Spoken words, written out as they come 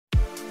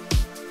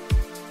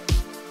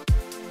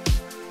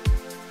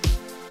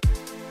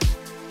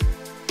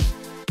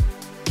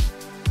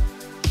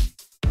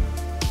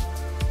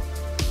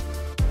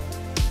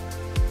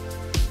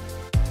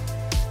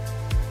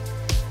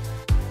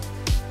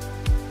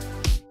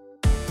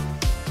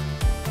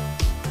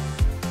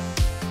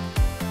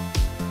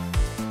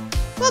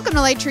Welcome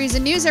to Light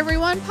Treason News,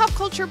 everyone. Pop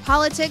culture,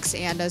 politics,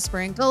 and a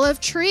sprinkle of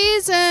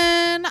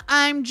treason.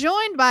 I'm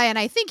joined by, and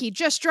I think he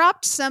just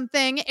dropped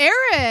something,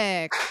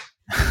 Eric.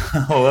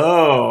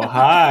 Hello.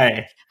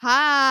 Hi.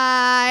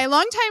 Hi.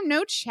 Long time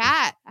no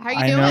chat. How are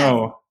you doing? I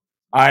know.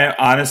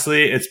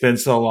 Honestly, it's been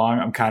so long.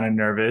 I'm kind of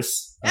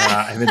nervous.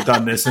 I haven't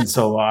done this in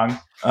so long.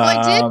 Well,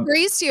 I did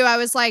grace you. I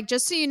was like,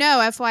 just so you know,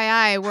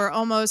 FYI, we're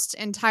almost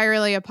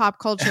entirely a pop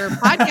culture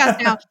podcast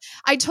now.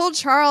 I told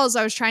Charles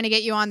I was trying to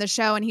get you on the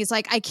show, and he's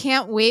like, I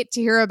can't wait to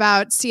hear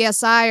about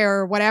CSI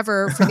or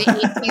whatever for the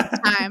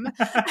 18th time.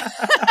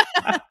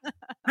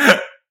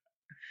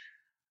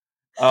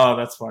 Oh,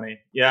 that's funny.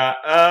 Yeah.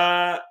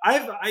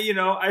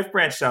 I've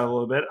branched out a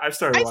little bit. I've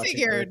started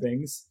watching other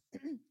things.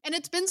 And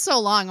it's been so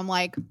long. I'm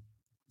like,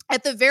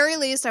 at the very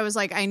least, I was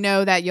like, I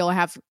know that you'll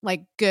have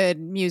like good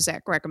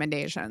music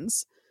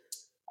recommendations.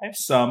 I have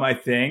some, I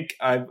think.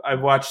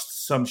 I've watched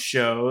some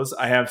shows.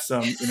 I have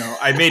some,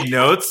 I made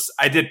notes.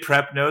 I did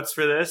prep notes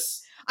for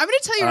this. I'm going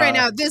to tell you right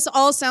now, this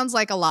all sounds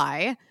like a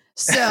lie.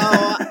 So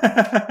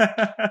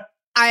I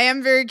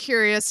am very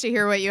curious to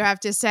hear what you have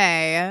to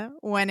say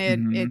when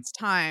it's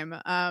time.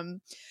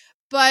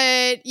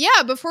 But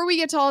yeah, before we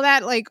get to all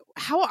that, like,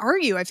 how are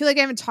you? I feel like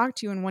I haven't talked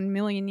to you in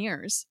 1,000,000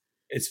 years.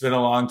 It's been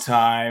a long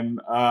time.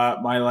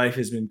 My life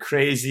has been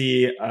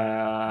crazy.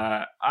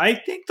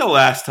 I think the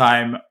last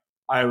time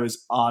I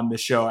was on the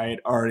show, I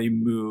had already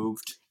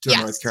moved to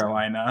North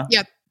Carolina.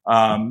 Yep.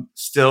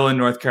 Still in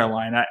North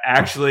Carolina.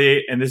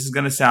 Actually, and this is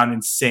going to sound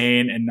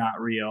insane and not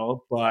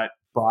real, but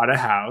bought a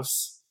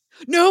house.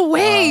 No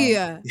way.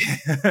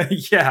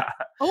 Yeah.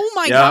 Oh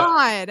my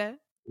God.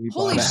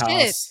 Holy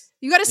shit.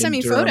 You got to send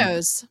me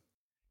photos.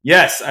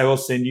 Yes, I will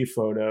send you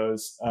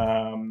photos.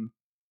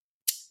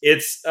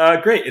 It's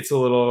great. It's a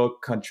little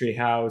country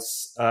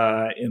house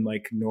in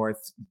like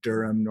North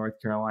Durham, North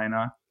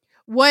Carolina.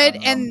 What,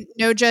 and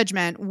no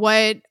judgment,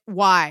 why?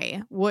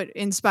 What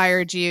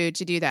inspired you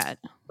to do that?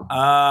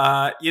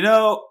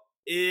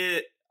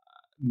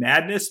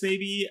 Madness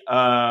maybe.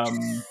 No,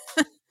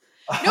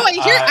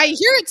 I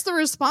hear it's the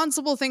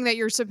responsible thing that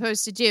you're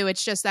supposed to do.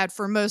 It's just that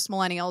for most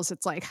millennials,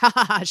 it's like,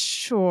 haha,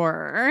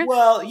 sure.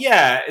 Well,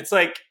 yeah, it's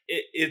like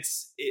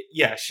it's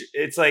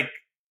like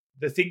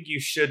the thing you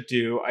should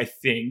do, I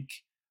think.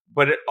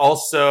 But it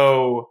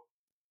also,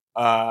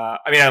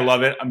 I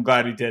love it. I'm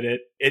glad we did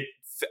it. It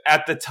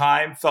at the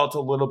time felt a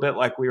little bit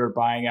like we were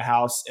buying a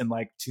house in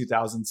like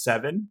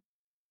 2007,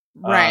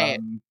 right?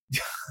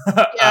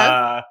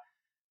 Yeah.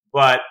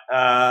 But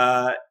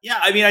I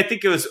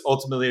think it was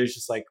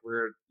just like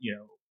we're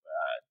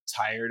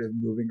tired of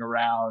moving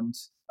around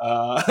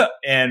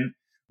and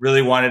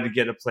really wanted to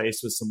get a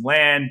place with some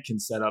land, can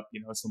set up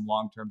some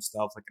long-term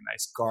stuff like a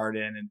nice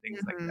garden and things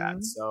like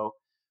that. So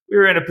we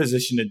were in a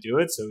position to do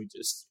it, so we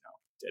just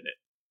did it.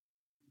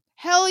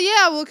 Hell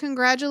yeah! Well,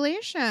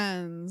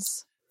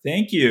 congratulations.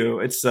 Thank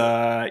you. It's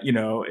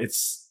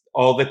it's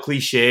all the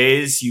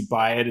cliches. You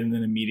buy it and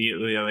then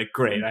immediately you're like,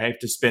 great, I have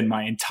to spend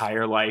my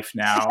entire life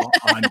now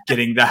on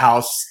getting the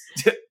house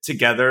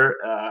together.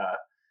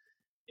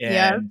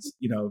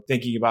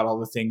 Thinking about all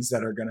the things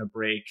that are going to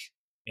break.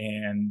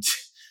 And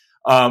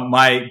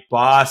my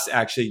boss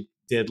actually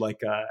did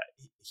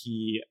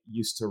he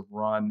used to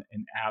run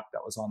an app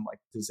that was on like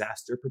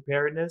disaster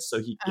preparedness. So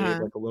he gave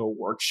like a little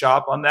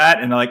workshop on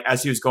that. And like,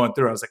 as he was going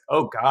through, I was like,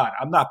 oh God,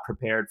 I'm not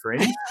prepared for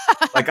anything.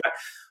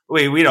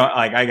 We don't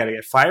I got to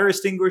get fire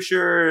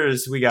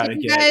extinguishers. We got to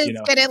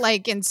get it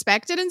like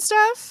inspected and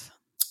stuff.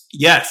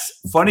 Yes.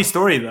 Funny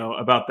story though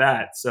about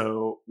that.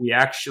 So we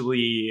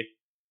actually,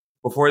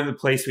 before the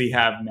place we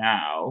have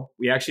now,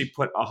 we actually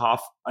put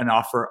an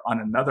offer on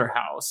another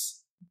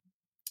house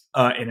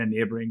in a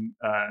neighboring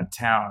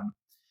town,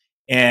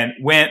 and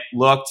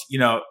looked.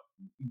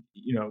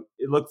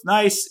 It looked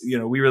nice.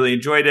 We really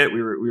enjoyed it.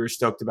 We were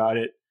stoked about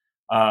it.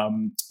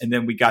 And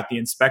then we got the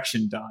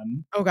inspection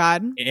done. Oh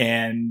God!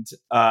 And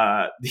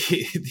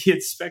the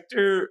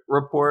inspector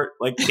report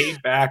came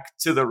back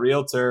to the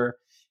realtor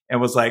and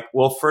was like,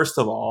 "Well, first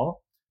of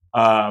all,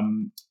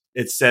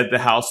 it said the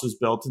house was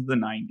built in the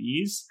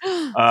 90s.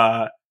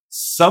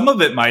 Some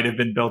of it might have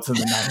been built in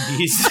the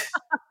 90s."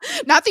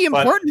 Not the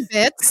important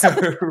bits.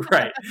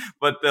 Right.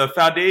 But the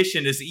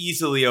foundation is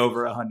easily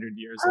over 100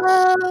 years old.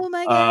 Oh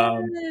my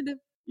God.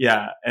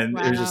 Yeah. And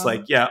it was just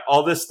like,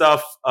 all this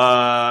stuff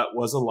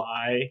was a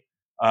lie.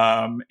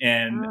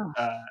 And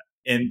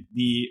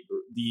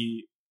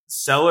the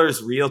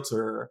seller's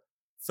realtor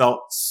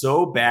felt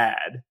so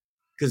bad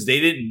because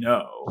they didn't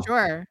know.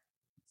 Sure.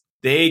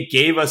 They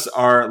gave us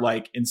our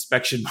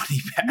inspection money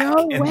back.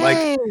 No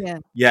way.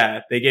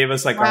 They gave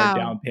us our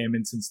down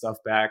payments and stuff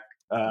back.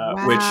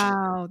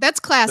 Wow. That's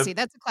classy.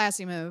 That's a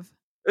classy move.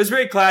 It was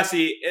very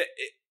classy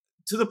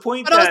to the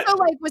point but that. But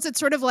also, was it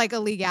sort of like a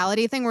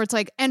legality thing where it's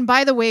like, and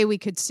by the way, we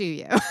could sue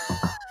you?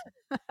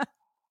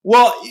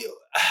 Well,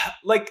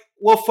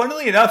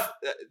 funnily enough,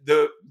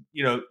 the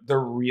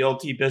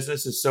realty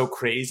business is so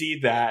crazy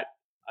that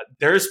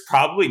there's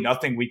probably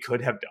nothing we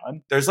could have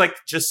done. There's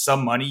just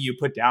some money you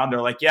put down.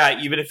 They're like, yeah,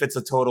 even if it's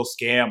a total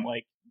scam,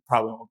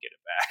 probably won't get it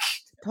back.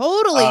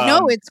 Totally.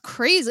 No, it's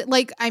crazy.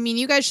 Like, I mean,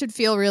 you guys should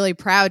feel really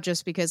proud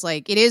just because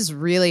like it is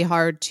really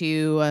hard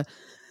to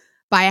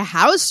buy a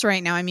house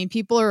right now. I mean,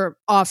 people are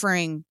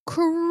offering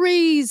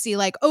crazy,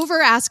 like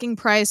over asking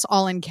price,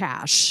 all in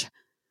cash.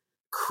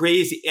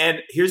 Crazy. And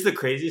here's the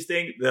craziest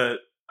thing.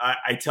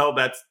 I tell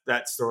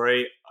that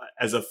story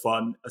as a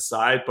fun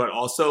aside, but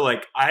also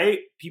like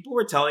people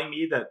were telling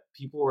me that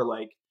people were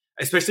like,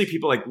 especially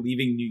people like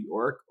leaving New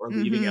York or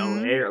leaving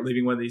LA or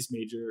leaving one of these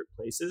major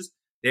places,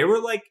 they were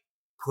like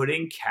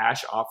putting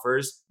cash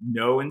offers,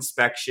 no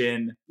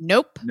inspection.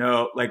 Nope.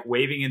 No, like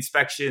waiving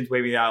inspections,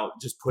 waiving out,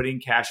 just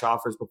putting cash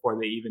offers before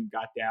they even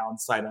got down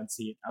sight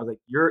unseen. I was like,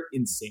 you're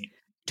insane.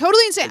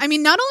 Totally insane. I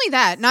mean, not only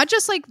that, not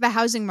just like the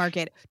housing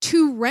market,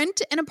 to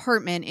rent an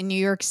apartment in New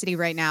York City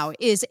right now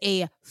is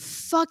a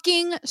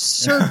fucking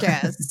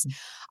circus.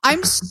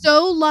 I'm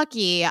so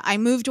lucky I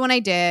moved when I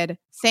did.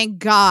 Thank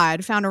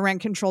God, found a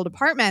rent controlled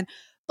apartment.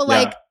 But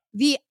like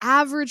the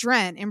average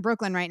rent in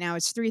Brooklyn right now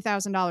is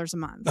 $3,000 a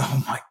month.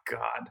 Oh my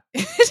God.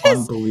 It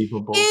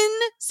unbelievable.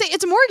 Insane.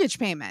 It's a mortgage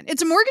payment.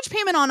 It's a mortgage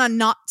payment on a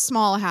not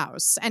small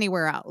house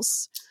anywhere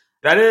else.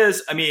 That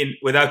is, I mean,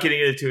 without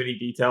getting into any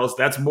details,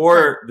 that's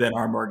more than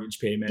our mortgage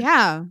payment.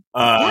 Yeah.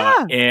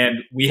 And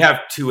we have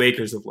 2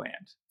 acres of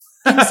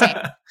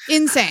land.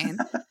 Insane.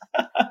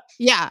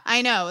 Yeah,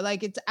 I know.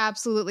 Like, it's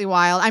absolutely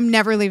wild. I'm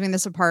never leaving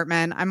this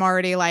apartment. I'm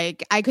already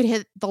like, I could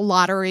hit the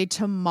lottery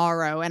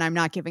tomorrow and I'm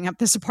not giving up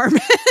this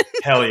apartment.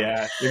 Hell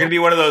yeah. You're going to be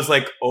one of those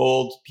like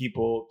old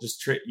people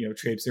just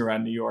traipsing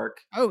around New York.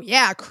 Oh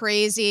yeah.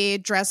 Crazy.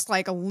 Dressed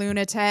like a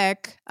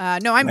lunatic.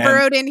 No, I'm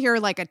burrowed in here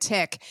like a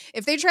tick.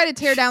 If they try to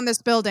tear down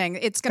this building,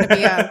 it's going to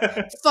be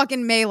a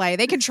fucking melee.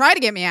 They can try to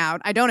get me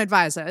out. I don't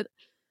advise it.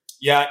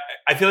 Yeah.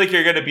 I feel like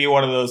you're going to be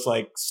one of those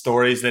like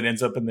stories that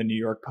ends up in the New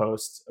York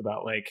Post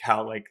about like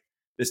how like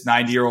this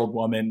 90-year-old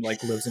woman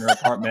like lives in her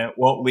apartment,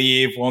 won't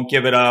leave, won't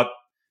give it up.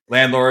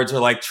 Landlords are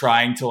like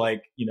trying to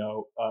like,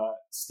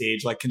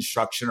 stage like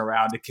construction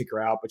around to kick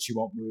her out, but she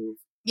won't move.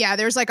 Yeah,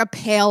 there's like a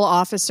pale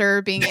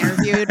officer being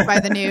interviewed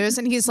by the news,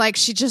 and he's like,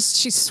 she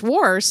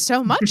swore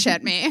so much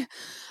at me.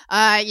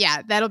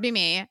 Yeah, that'll be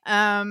me.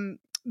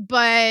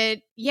 But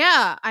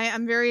yeah,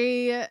 I'm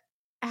very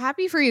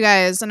happy for you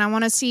guys, and I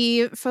want to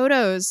see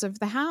photos of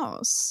the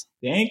house.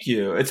 Thank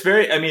you. It's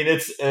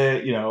it's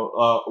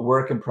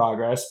work in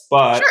progress,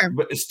 but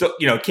it still,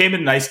 came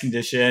in nice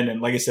condition. And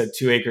like I said,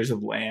 2 acres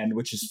of land,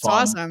 which is fun.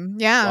 Awesome.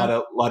 Yeah.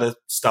 A lot of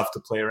stuff to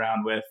play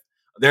around with.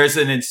 There's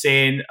an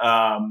insane,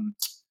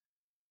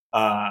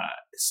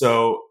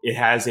 so it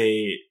has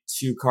a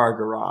 2-car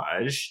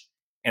garage,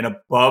 and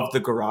above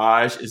the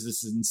garage is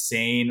this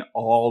insane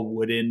all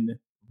wooden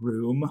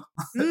room.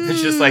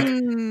 It's just like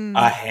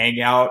a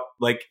hangout.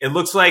 Like it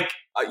looks like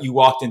you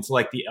walked into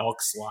like the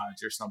Elks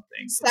Lodge or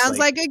something. Sounds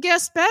like a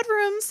guest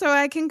bedroom, so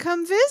I can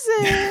come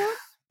visit. Yeah,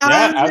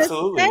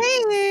 absolutely.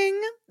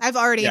 I've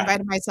already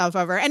invited myself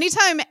over.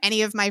 Anytime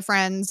any of my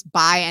friends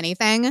buy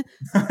anything,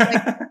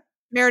 like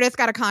Meredith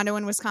got a condo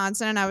in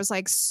Wisconsin, and I was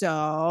like,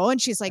 so,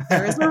 and she's like,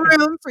 there is a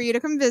room for you to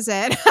come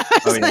visit.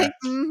 I was like,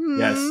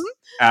 yes,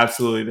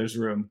 absolutely, there's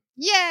room.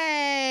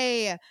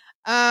 Yay!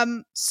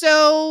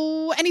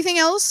 So anything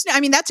else? I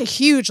mean, that's a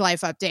huge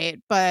life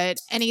update, but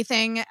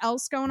anything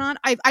else going on?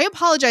 I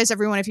apologize,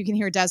 everyone, if you can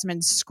hear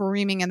Desmond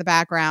screaming in the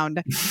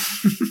background.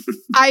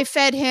 I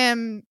fed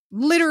him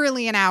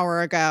literally an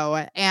hour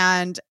ago,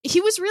 and he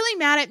was really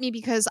mad at me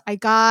because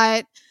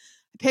I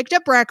picked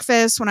up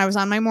breakfast when I was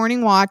on my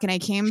morning walk, and I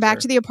came back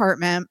to the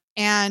apartment,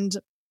 and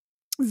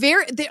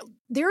there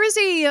is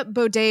a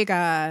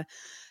bodega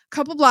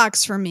couple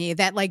blocks from me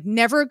that like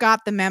never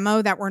got the memo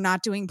that we're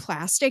not doing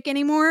plastic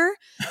anymore.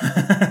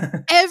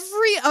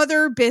 Every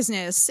other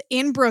business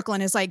in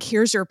Brooklyn is like,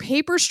 here's your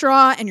paper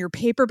straw and your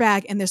paper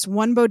bag. And this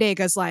one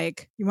bodega is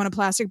like, you want a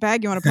plastic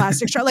bag? You want a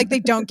plastic straw? Like they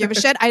don't give a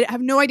shit. I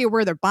have no idea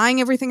where they're buying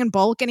everything in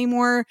bulk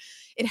anymore.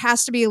 It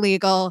has to be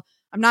illegal.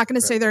 I'm not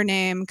going to say their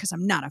name because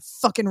I'm not a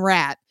fucking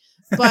rat,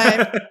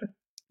 but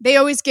they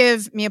always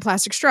give me a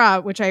plastic straw,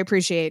 which I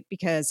appreciate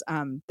because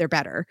they're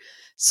better.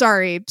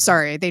 Sorry,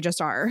 they just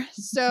are.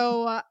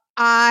 So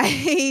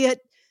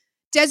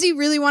Desi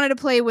really wanted to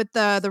play with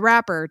the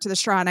wrapper to the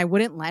straw, and I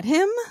wouldn't let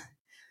him.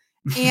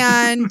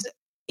 And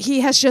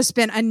he has just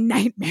been a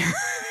nightmare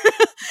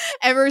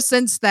ever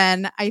since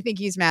then. I think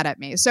he's mad at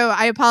me. So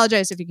I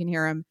apologize if you can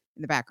hear him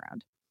in the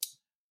background.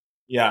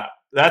 Yeah,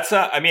 that's.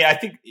 I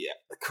think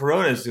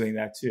Corona is doing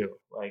that too.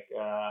 Like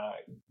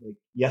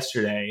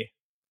yesterday.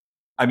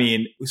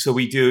 So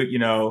we do,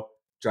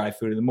 dry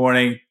food in the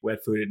morning, wet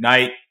food at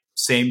night,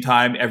 same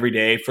time every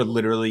day for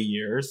literally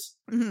years.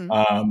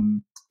 Mm-hmm.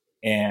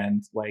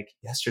 And like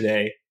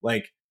yesterday,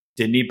 like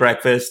didn't eat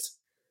breakfast,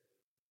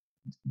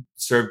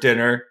 served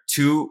dinner,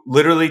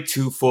 literally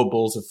 2 full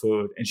bowls of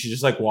food. And she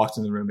just like walked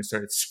in the room and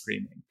started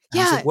screaming.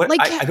 And I was like,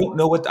 I don't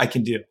know what I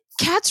can do.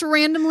 Cats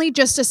randomly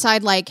just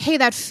decide like, hey,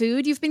 that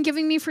food you've been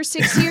giving me for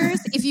 6 years,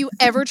 if you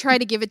ever try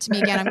to give it to me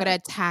again, I'm going to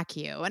attack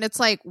you. And it's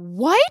like,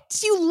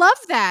 what? You love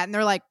that? And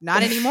they're like,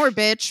 not anymore,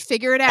 bitch.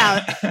 Figure it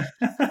out.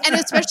 And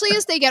especially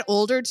as they get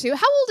older too.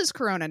 How old is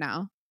Corona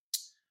now?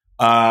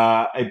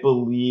 I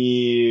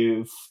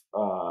believe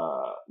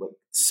like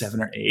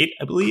 7 or 8,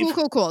 I believe.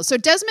 Cool. So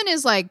Desmond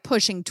is like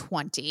pushing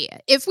 20.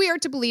 If we are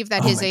to believe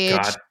that his age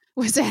God.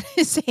 was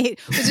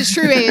his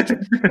true age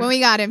when we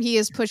got him, he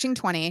is pushing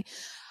 20.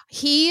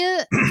 He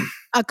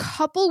a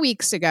couple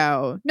weeks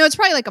ago, no, it's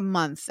probably like a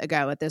month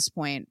ago at this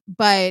point,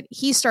 but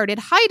he started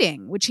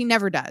hiding, which he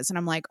never does. And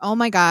I'm like, oh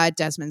my God,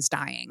 Desmond's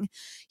dying.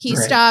 He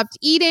stopped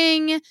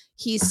eating.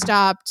 He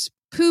stopped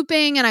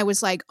pooping. And I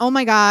was like, oh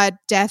my God,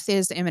 death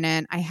is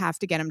imminent. I have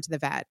to get him to the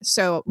vet.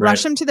 So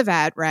rush him to the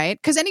vet, right?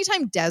 Because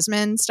anytime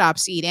Desmond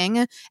stops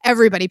eating,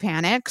 everybody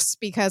panics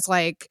because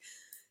like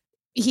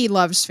he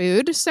loves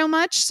food so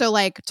much. So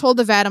like told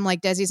the vet, I'm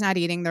like, Desi's not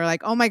eating. They're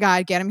like, oh my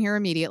God, get him here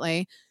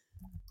immediately.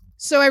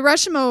 So I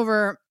rush him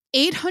over.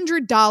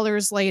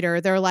 $800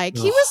 later, they're like,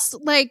 he was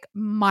like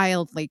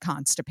mildly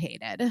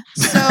constipated.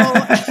 So,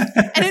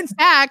 and in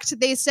fact,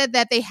 they said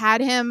that they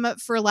had him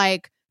for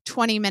like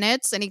 20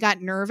 minutes and he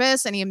got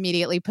nervous and he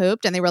immediately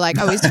pooped and they were like,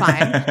 oh, he's fine.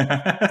 So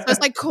I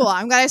was like, cool.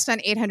 I'm glad I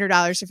spent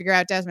 $800 to figure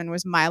out Desmond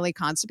was mildly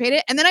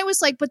constipated. And then I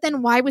was like, but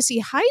then why was he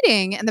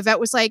hiding? And the vet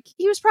was like,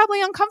 he was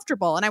probably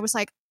uncomfortable. And I was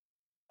like,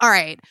 all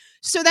right.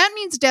 So that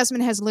means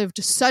Desmond has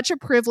lived such a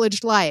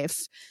privileged life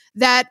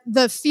that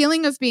the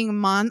feeling of being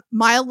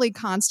mildly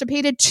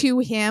constipated to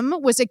him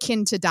was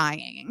akin to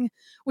dying,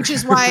 which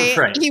is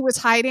why he was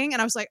hiding.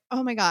 And I was like,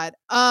 oh my God.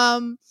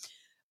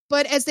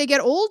 But as they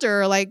get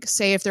older, like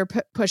say if they're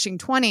pushing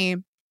 20,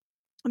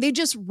 they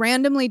just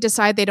randomly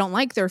decide they don't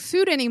like their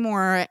food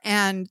anymore.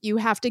 And you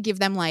have to give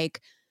them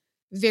like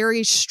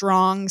very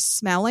strong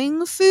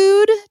smelling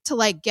food to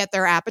like get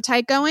their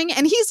appetite going.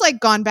 And he's like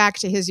gone back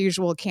to his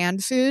usual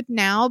canned food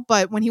now.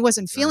 But when he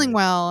wasn't feeling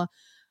well,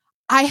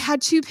 I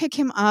had to pick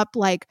him up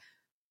like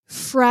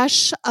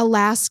fresh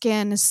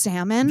Alaskan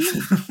salmon,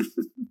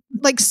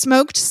 like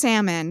smoked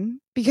salmon,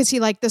 because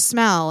he liked the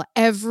smell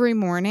every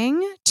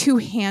morning to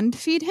hand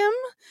feed him.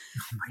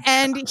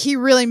 And he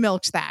really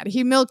milked that.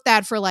 He milked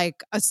that for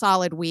like a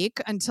solid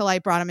week until I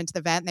brought him into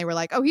the vet and they were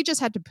like, oh, he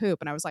just had to poop.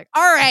 And I was like,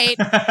 all right,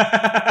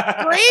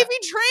 gravy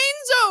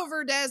train's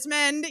over,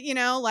 Desmond. You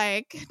know,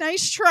 like,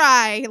 nice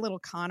try, little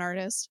con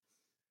artist.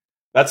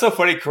 That's so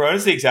funny.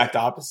 Corona's the exact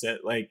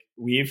opposite. Like,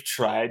 we've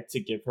tried to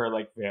give her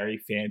like very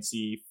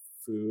fancy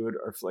food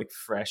or like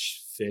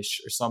fresh fish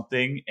or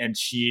something. And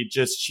she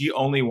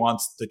only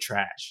wants the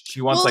trash. She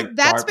wants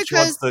she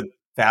wants the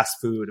fast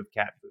food of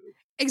cat food.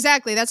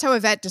 Exactly. That's how a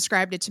vet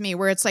described it to me,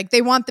 where it's like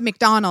they want the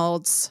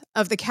McDonald's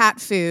of the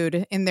cat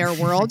food in their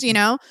world, you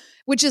know,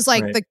 which is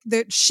like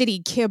the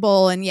shitty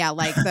kibble and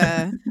like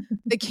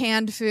the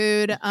canned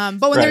food.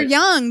 But when they're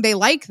young, they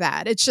like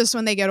that. It's just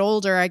when they get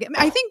older,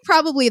 I think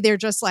probably they're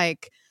just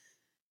like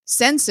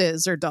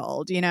senses are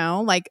dulled, you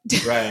know, like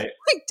like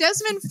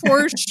Desmond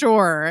for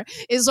sure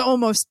is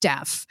almost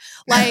deaf.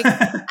 Like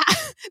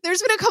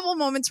there's been a couple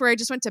moments where I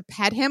just went to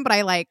pet him, but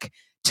I like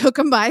took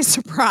him by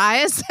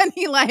surprise and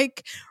he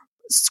like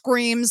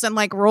screams and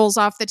like rolls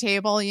off the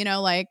table, you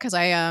know, like because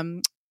I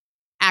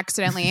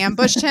accidentally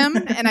ambushed him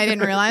and I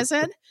didn't realize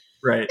it.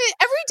 Right.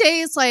 Every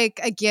day is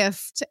like a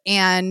gift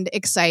and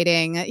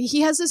exciting.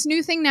 He has this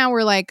new thing now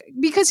where like,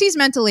 because he's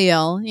mentally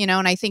ill, you know,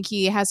 and I think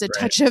he has a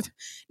touch of,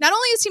 not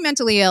only is he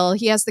mentally ill,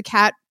 he has the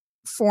cat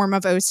form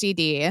of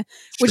OCD,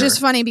 which is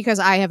funny because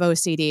I have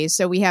OCD.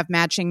 So we have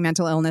matching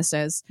mental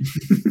illnesses.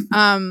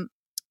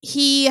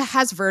 He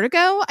has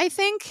vertigo, I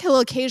think. He'll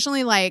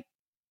occasionally like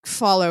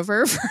fall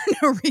over for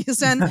no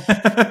reason.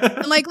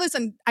 And like,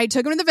 listen, I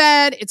took him to the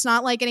vet. It's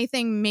not like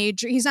anything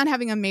major. He's not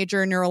having a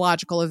major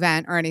neurological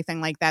event or anything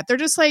like that. They're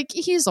just like,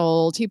 he's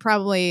old.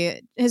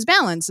 His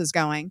balance is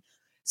going.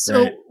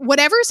 So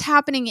whatever's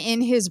happening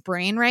in his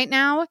brain right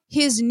now,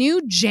 his new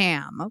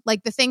jam,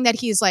 like the thing that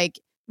he's like,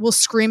 will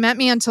scream at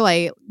me until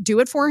I do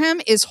it for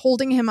him, is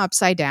holding him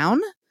upside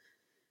down.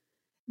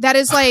 That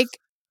is like,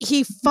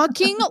 he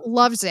fucking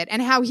loves it.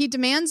 And how he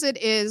demands it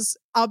is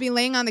I'll be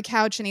laying on the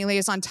couch and he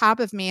lays on top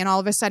of me and all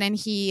of a sudden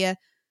he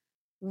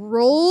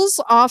rolls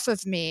off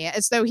of me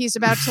as though he's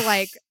about to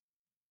like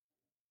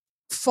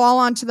fall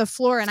onto the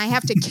floor and I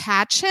have to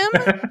catch him.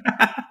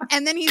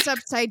 And then he's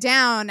upside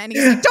down and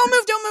he's like,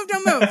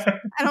 don't move.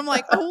 And I'm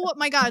like, oh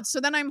my God. So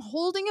then I'm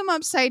holding him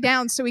upside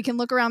down so we can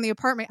look around the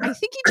apartment. I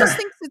think he just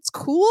thinks it's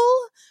cool,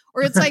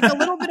 or it's like a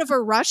little bit of a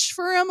rush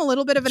for him, a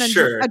little bit of an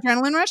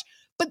adrenaline rush.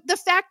 But the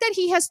fact that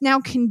he has now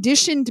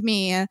conditioned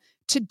me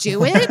to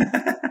do it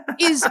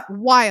is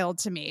wild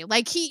to me.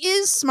 Like, he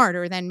is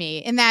smarter than me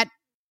in that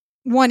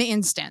one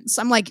instance.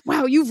 I'm like,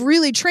 wow, you've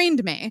really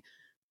trained me.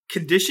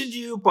 Conditioned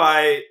you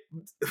by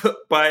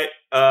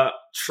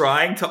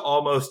trying to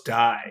almost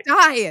die.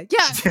 Yeah.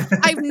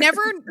 I've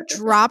never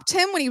dropped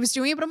him when he was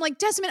doing it, but I'm like,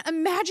 Desmond,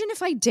 imagine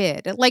if I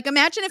did. Like,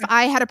 imagine if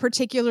I had a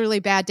particularly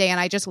bad day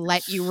and I just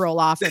let you roll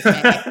off of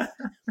me.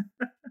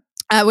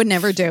 I would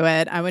never do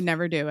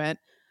it.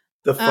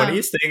 The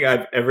funniest thing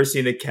I've ever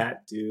seen a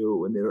cat do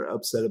when they were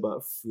upset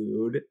about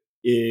food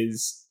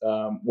is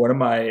one of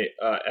my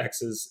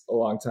exes a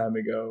long time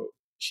ago.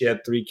 She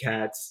had 3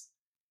 cats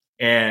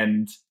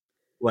and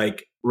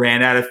like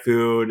ran out of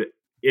food,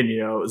 and you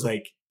know, it was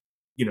like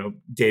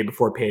day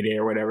before payday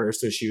or whatever.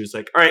 So she was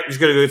like, all right, I'm just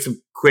going to go get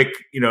some quick,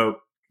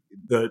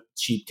 the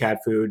cheap cat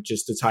food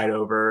just to tide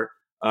over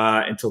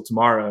until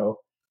tomorrow.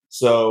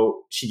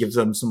 So she gives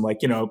them some like,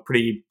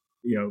 pretty,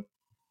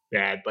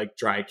 bad, like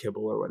dry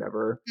kibble or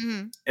whatever.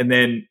 Mm-hmm. And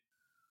then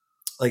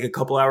like a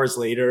couple hours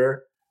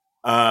later,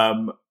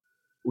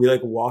 we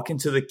like walk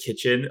into the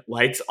kitchen,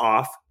 lights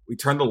off. We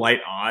turn the light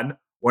on.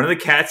 One of the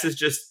cats is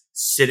just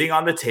sitting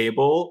on the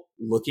table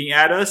looking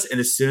at us. And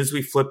as soon as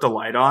we flip the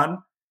light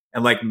on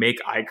and like make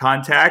eye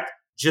contact,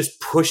 just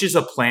pushes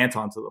a plant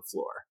onto the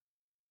floor.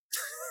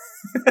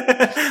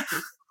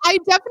 I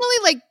definitely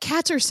like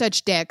cats are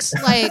such dicks.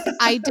 Like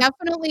I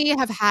definitely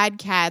have had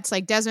cats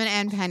like Desmond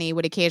and Penny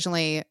would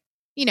occasionally,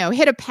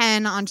 hit a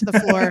pen onto the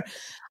floor.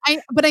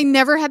 But I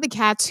never had the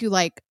cats who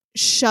like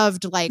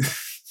shoved like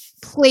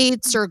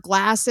plates or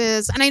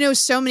glasses. And I know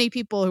so many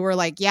people who are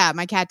like, yeah,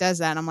 my cat does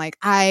that. And I'm like,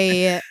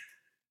 I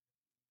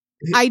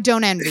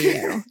don't envy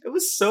you. It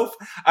was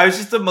I was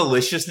just the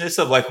maliciousness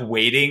of like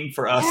waiting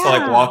for us to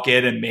like walk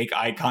in and make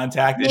eye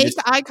contact.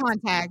 Eye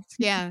contact.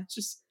 Yeah.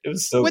 It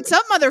was so What's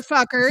up,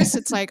 motherfuckers?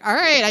 It's like, all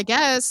right, I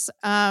guess.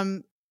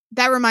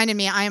 That reminded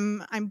me,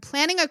 I'm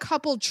planning a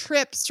couple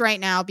trips right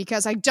now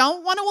because I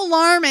don't want to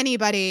alarm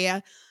anybody.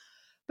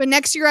 But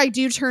next year I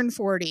do turn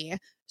 40.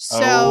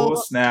 So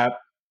snap.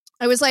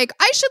 I was like,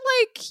 I should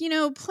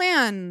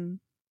plan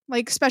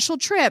like special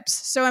trips.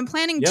 So I'm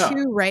planning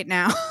 2 right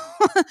now.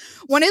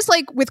 One is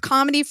like with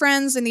comedy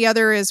friends and the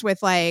other is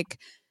with like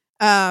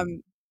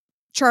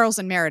Charles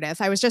and Meredith.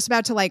 I was just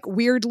about to like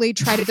weirdly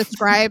try to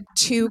describe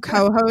 2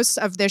 co-hosts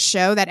of this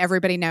show that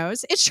everybody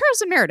knows. It's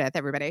Charles and Meredith,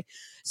 everybody.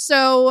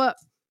 So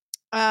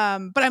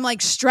but I'm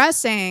like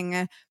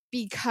stressing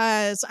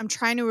because I'm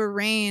trying to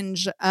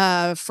arrange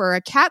for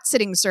a cat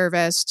sitting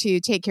service to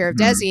take care of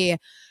Desi.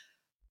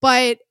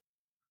 But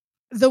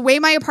the way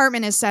my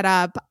apartment is set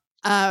up,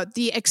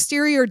 the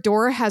exterior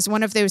door has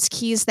one of those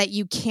keys that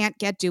you can't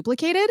get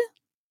duplicated.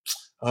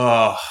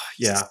 Oh,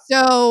 yeah.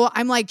 So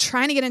I'm like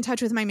trying to get in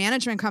touch with my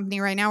management company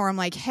right now where I'm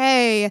like,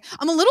 hey,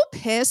 I'm a little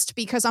pissed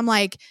because I'm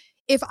like,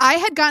 if I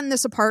had gotten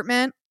this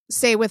apartment,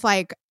 say with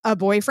like a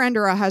boyfriend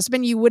or a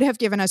husband, you would have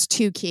given us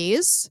 2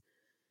 keys.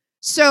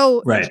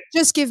 So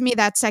just give me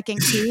that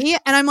second key.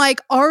 And I'm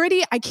like,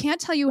 already, I can't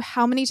tell you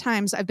how many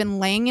times I've been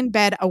laying in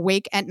bed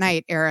awake at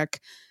night, Eric,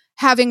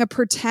 having a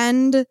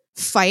pretend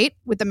fight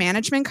with the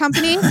management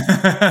company,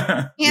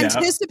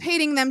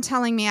 anticipating them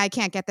telling me I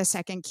can't get the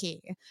second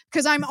key.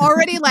 Because I'm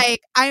already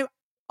like, I'm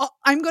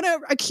going to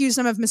accuse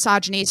them of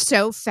misogyny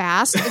so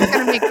fast. It's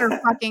going to make their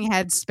fucking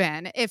head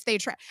spin if they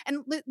try.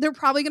 And they're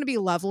probably going to be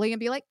lovely and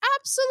be like,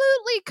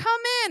 absolutely,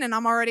 come in. And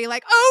I'm already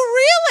like,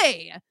 oh,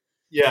 really?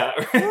 Yeah.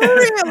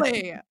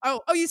 Really?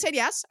 Oh, you said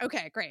yes?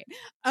 Okay, great.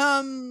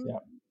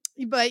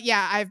 But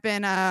yeah, I've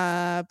been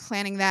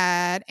planning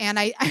that. And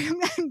I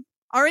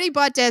already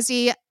bought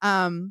Desi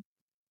an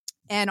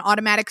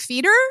automatic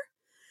feeder.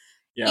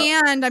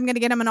 Yeah. And I'm going to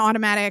get him an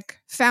automatic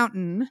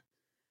fountain.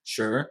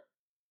 Sure.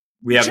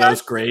 We have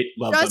those. Great.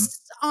 Love them.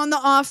 Just on the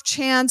off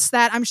chance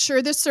that I'm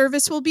sure the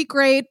service will be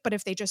great, but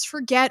if they just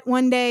forget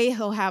one day,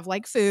 he'll have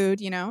like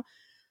food,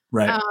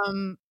 Right.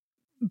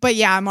 But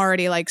yeah, I'm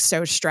already like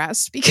so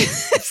stressed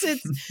because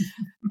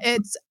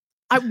it's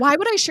why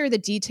would I share the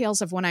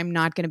details of when I'm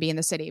not going to be in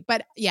the city?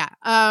 But yeah,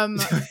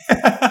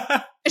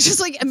 it's just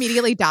like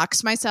immediately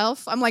dox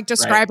myself. I'm like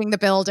describing the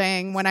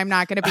building when I'm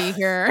not going to be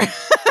here.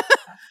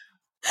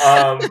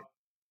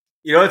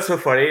 What's so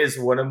funny is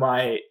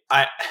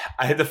I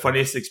had the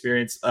funniest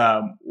experience.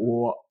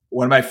 One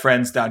of my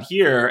friends down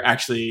here,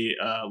 actually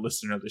a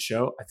listener of the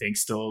show, I think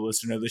still a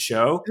listener of the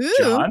show,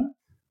 John.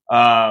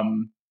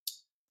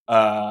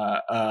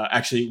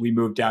 Actually we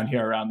moved down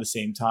here around the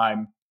same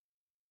time.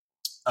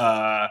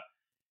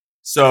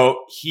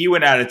 So he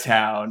went out of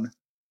town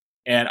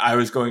and I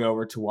was going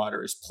over to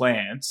water his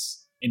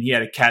plants and he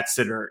had a cat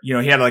sitter, he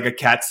had like a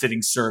cat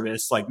sitting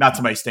service, like not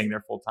somebody staying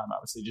there full time,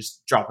 obviously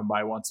just dropping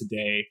by once a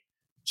day,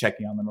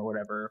 checking on them or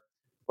whatever.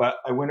 But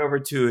I went over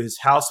to his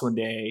house one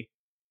day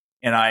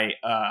and I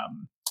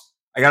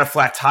got a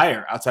flat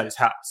tire outside his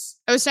house.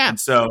 Oh, Sam. And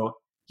so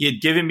he had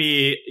given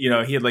me,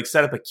 he had like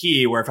set up a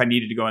key where if I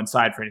needed to go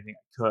inside for anything,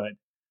 I could.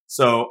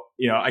 So,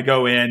 I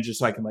go in just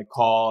so I can like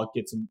call,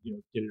 get some, get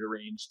it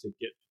arranged to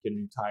get a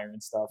new tire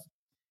and stuff.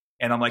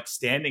 And I'm like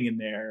standing in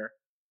there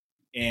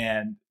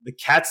and the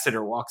cat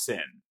sitter walks in.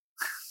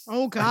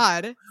 Oh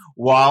God.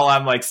 While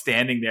I'm like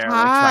standing there,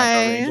 like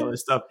trying to arrange all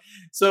this stuff.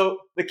 So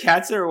the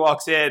cat sitter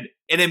walks in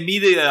and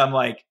immediately I'm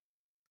like,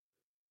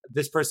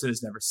 this person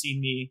has never seen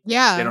me.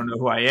 Yeah. They don't know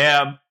who I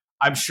am.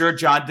 I'm sure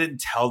John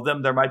didn't tell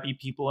them there might be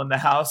people in the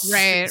house.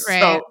 Right.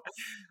 So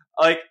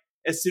like,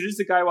 as soon as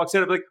the guy walks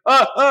in, I'm like,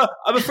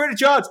 I'm afraid of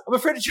John's.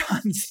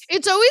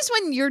 It's always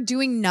when you're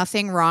doing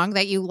nothing wrong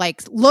that you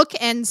like look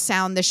and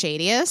sound the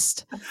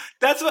shadiest.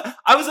 That's what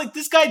I was like.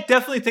 This guy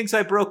definitely thinks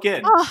I broke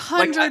in.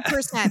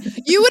 100%.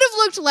 You would have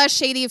looked less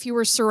shady if you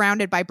were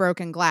surrounded by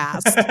broken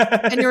glass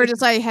and you were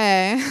just like,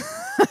 hey.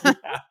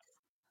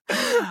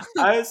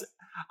 I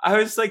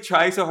was like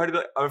trying so hard to be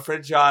like, I'm afraid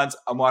of John's.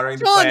 I'm watering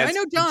the John, plants. I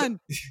know John.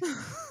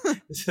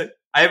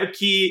 I have a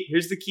key.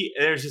 Here's the key.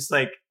 And there's just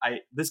like,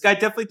 this guy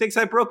definitely thinks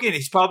I broke in.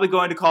 He's probably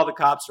going to call the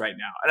cops right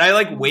now. And I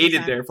like 100%.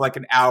 Waited there for like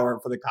an hour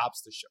for the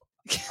cops to show up.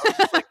 I was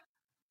just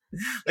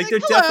like they're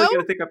definitely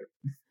going to think I'm.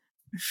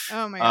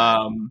 Oh my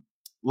God.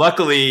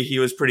 Luckily, he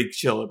was pretty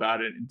chill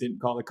about it and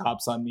didn't call the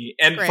cops on me.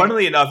 And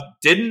funnily enough,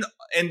 then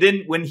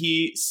when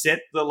he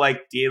sent the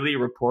like daily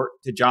report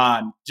to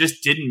John,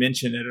 just didn't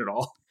mention it at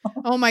all.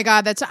 Oh my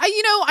God. That's,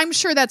 I'm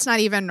sure that's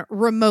not even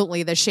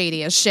remotely the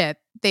shadiest shit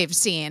they've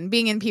seen,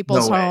 being in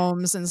people's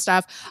homes and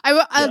stuff.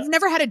 I've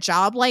never had a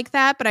job like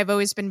that, but I've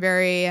always been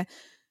very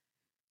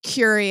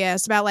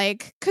curious about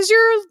like, cause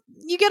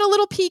you get a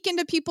little peek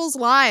into people's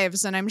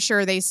lives, and I'm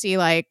sure they see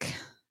like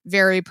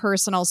very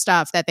personal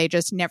stuff that they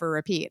just never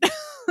repeat.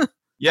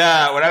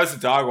 Yeah, when I was a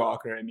dog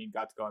walker,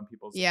 got to go in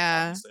people's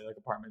like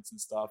apartments and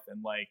stuff,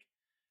 and like,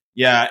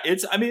 yeah,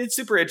 it's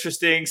super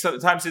interesting.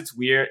 Sometimes it's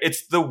weird.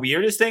 It's the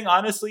weirdest thing,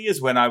 honestly, is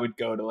when I would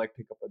go to like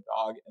pick up a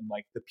dog and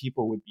like the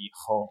people would be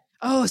home.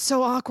 Oh,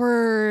 so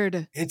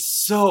awkward. It's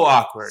so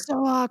awkward.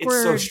 So awkward.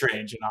 It's so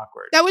strange and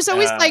awkward. That was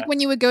always like when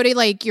you would go to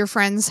like your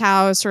friend's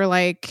house or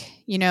like,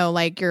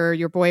 like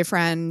your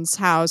boyfriend's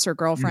house or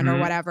girlfriend or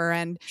whatever.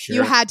 And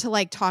you had to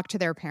like talk to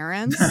their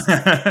parents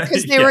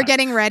because they were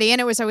getting ready.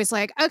 And it was always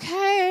like,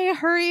 okay,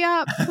 hurry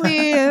up,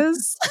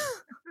 please.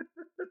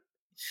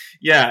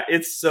 Yeah,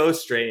 it's so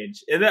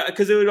strange.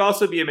 Because it would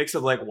also be a mix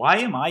of like, why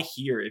am I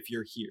here if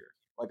you're here?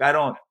 Like, I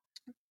don't.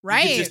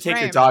 Right. You could just take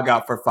your dog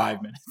out for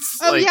 5 minutes.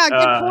 Oh, like, yeah,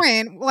 good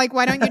point. Like,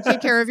 why don't you take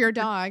care of your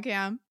dog?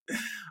 Yeah.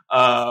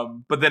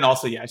 But then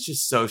also, it's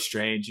just so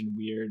strange and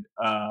weird.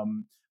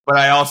 But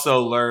I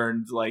also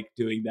learned like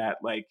doing that,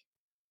 like,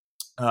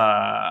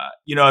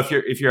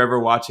 if you're ever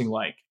watching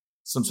like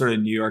some sort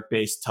of New York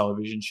based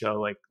television show,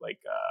 like I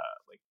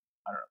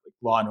don't know, like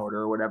Law and Order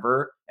or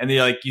whatever, and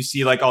they like you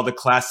see like all the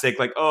classic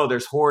like, oh,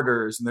 there's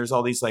hoarders and there's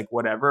all these like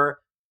whatever.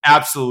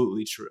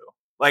 Absolutely true.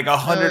 Like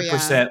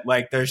 100%.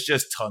 Like there's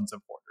just tons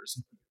of hoarders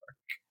in New York.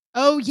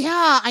 Oh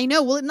yeah, I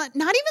know. Well, not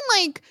even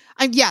like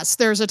yes,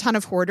 there's a ton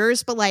of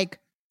hoarders, but like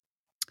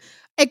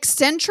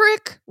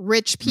eccentric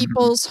rich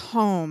people's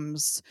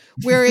homes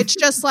where it's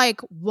just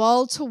like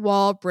wall to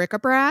wall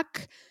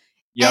bric-a-brac.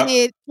 Yep. And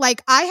it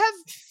like I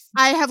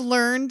have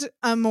learned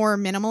a more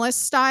minimalist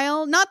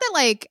style. Not that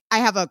like I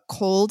have a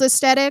cold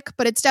aesthetic,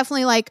 but it's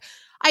definitely like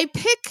I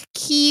pick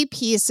key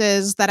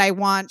pieces that I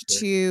want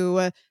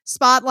to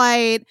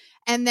spotlight.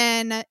 And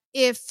then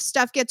if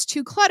stuff gets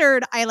too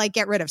cluttered, I like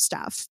get rid of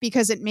stuff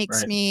because it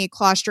makes me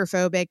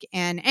claustrophobic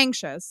and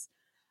anxious.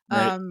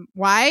 Right.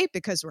 Why?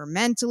 Because we're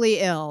mentally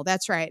ill.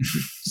 That's right.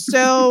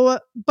 So,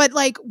 but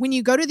like when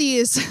you go to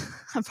these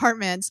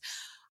apartments,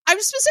 I'm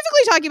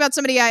specifically talking about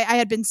somebody I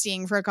had been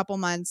seeing for a couple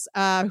months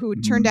who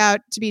turned out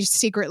to be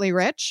secretly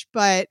rich,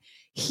 but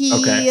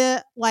he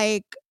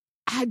like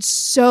had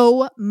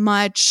so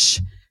much,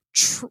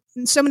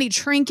 so many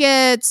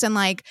trinkets and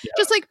like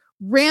just like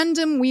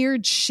random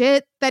weird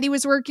shit that he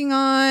was working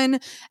on.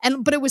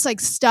 But it was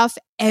like stuff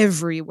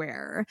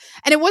everywhere.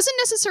 And it wasn't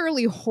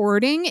necessarily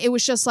hoarding. It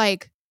was just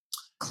like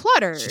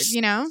cluttered,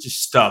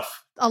 just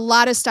stuff, a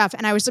lot of stuff.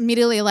 And I was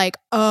immediately like,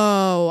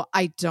 oh,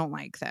 I don't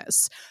like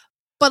this.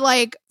 But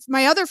like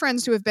my other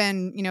friends who have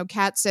been,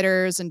 cat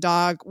sitters and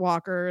dog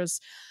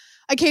walkers,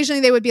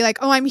 occasionally they would be like,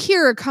 oh, I'm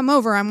here, come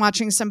over, I'm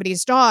watching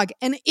somebody's dog.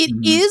 And it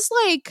is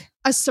like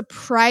a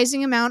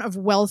surprising amount of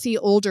wealthy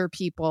older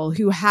people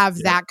who have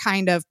that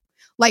kind of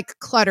like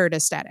cluttered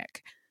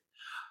aesthetic.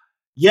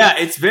 Yeah,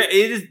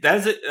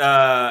 that's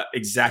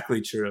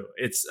exactly true.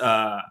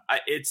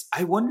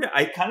 I wonder,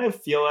 I kind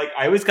of feel like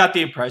I always got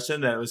the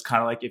impression that it was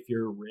kind of like if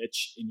you're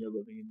rich and you're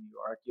living in New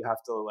York, you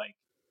have to like,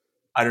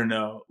 I don't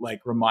know, like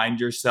remind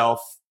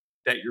yourself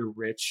that you're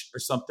rich or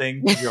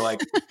something. You're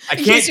like, I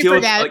can't deal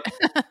with like,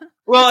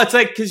 well, it's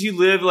like, because you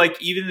live like,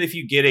 even if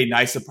you get a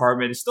nice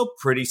apartment, it's still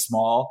pretty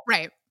small.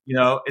 Right.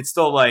 It's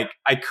still like,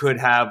 I could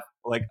have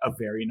like a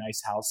very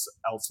nice house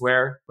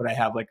elsewhere, but I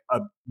have like a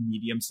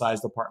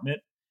medium-sized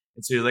apartment.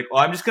 And so you're like,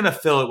 well, I'm just going to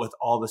fill it with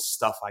all the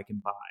stuff I can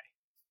buy.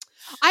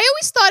 I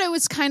always thought it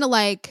was kind of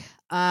like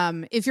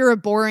if you're a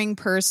boring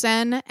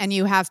person and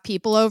you have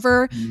people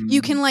over,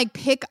 you can like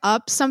pick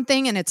up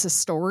something and it's a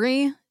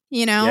story,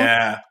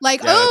 Yeah.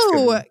 Like,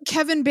 oh,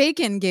 Kevin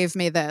Bacon gave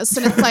me this.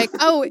 And it's like,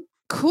 oh,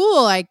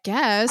 cool, I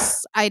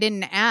guess. I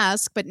didn't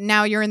ask, but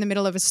now you're in the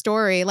middle of a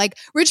story. Like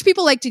rich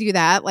people like to do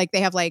that. Like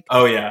they have like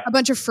a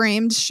bunch of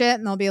framed shit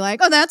and they'll be like,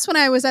 oh, that's when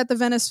I was at the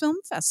Venice Film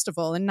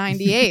Festival in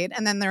 98.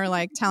 And then they're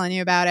like telling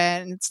you about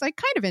it. And it's like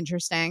kind of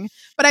interesting.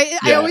 But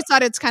I always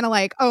thought it's kind of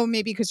like, oh,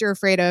 maybe because you're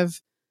afraid of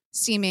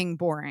seeming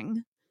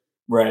boring.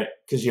 Right.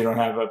 Because you don't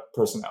have a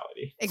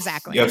personality.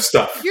 Exactly. You have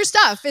stuff. Your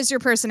stuff is your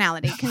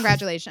personality.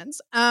 Congratulations.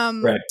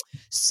 Right.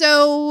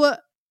 So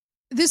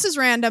this is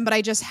random, but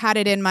I just had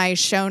it in my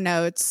show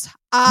notes.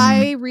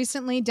 I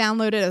recently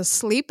downloaded a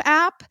sleep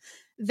app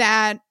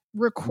that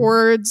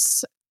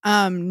records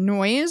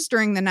noise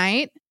during the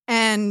night,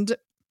 and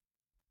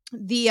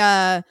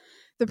the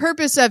The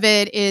purpose of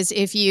it is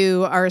if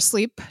you are a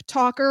sleep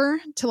talker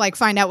to like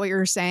find out what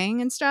you're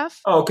saying and stuff.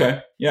 Oh,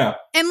 okay. Yeah.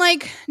 And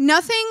like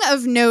nothing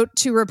of note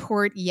to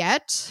report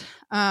yet.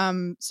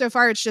 So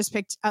far it's just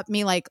picked up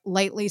me like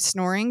lightly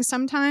snoring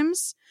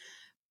sometimes.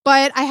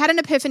 But I had an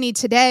epiphany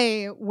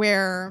today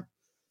where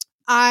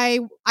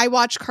I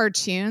watch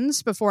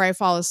cartoons before I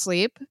fall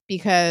asleep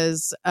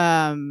because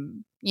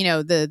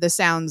the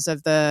sounds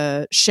of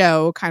the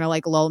show kind of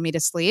like lull me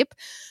to sleep.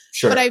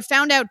 Sure. But I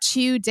found out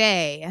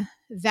today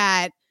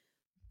that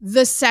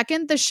the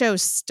second the show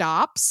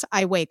stops,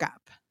 I wake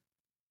up.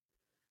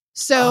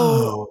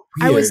 So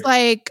I was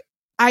like,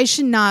 I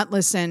should not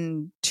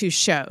listen to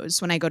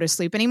shows when I go to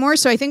sleep anymore.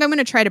 So I think I'm going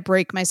to try to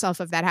break myself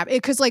of that habit.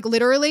 Because like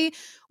literally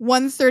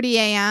 1:30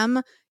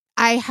 a.m.,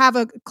 I have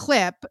a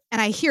clip and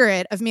I hear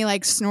it of me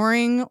like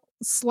snoring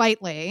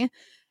slightly.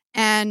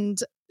 And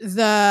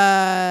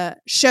the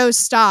show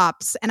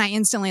stops and I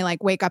instantly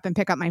like wake up and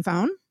pick up my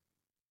phone.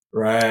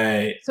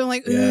 Right. So I'm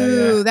like,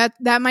 ooh,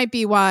 that might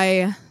be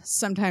why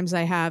sometimes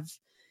I have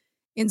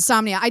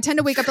insomnia. I tend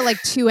to wake up at like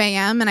 2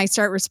 a.m. and I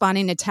start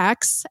responding to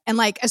texts. And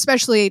like,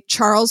 especially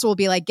Charles will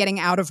be like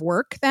getting out of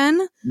work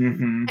then.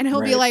 Mm-hmm, and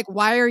he'll be like,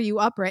 why are you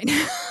up right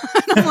now?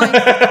 And I'm like,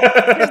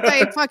 because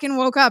I fucking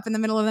woke up in the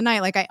middle of the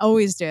night like I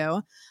always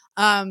do.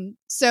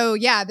 So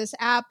yeah, this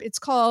app, it's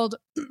called,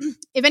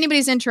 if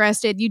anybody's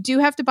interested, you do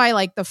have to buy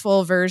like the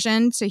full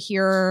version to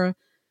hear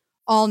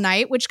all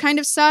night, which kind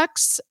of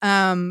sucks.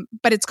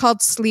 But it's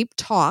called Sleep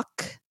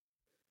Talk.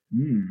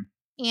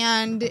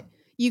 And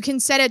you can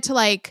set it to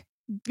like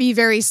be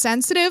very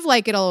sensitive,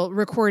 like it'll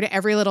record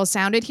every little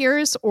sound it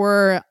hears,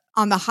 or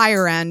on the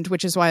higher end,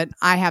 which is what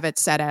I have it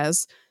set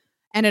as,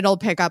 and it'll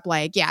pick up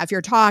like, yeah, if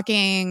you're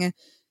talking,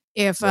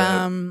 if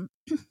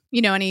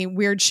any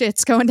weird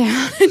shit's going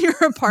down in your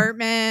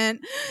apartment,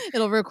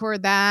 it'll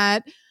record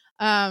that.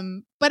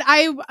 But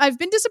I've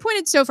been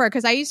disappointed so far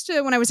because I used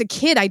to, when I was a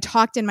kid, I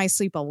talked in my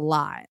sleep a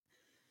lot.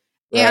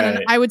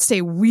 And I would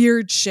say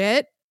weird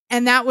shit.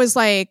 And that was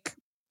like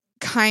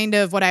kind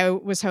of what I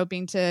was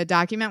hoping to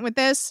document with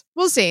this.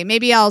 We'll see.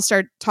 Maybe I'll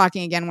start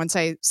talking again once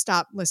I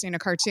stop listening to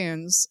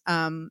cartoons.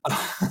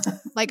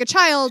 Like a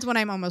child when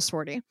I'm almost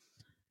 40.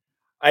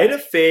 I had a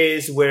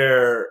phase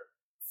where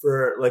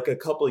for like a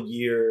couple of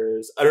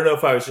years, I don't know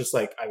if I was just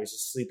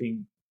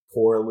sleeping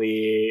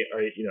poorly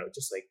or,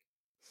 just like,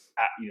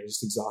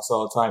 just exhausted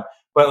all the time.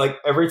 But like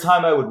every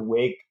time I would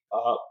wake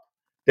up,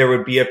 there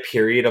would be a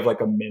period of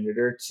like a minute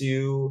or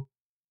two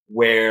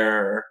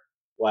where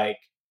like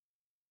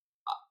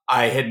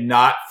I had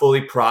not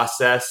fully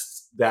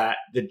processed that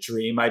the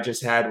dream I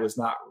just had was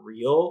not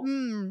real.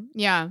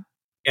 Yeah.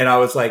 And I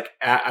was like,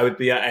 I would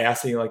be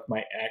asking like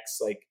my ex,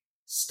 like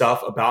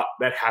stuff about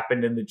that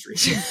happened in the dream.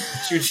 She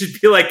would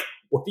just be like,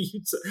 what are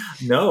you,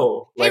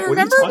 no. Hey, like,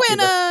 remember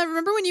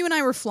when you and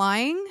I were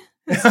flying?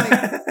 It's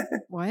like,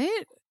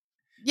 what?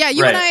 Yeah.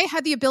 You and I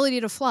had the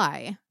ability to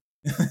fly.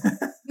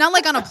 Not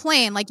like on a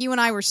plane, like you and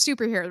I were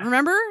superheroes.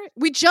 Remember?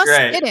 We just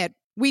did it.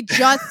 We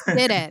just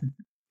did it.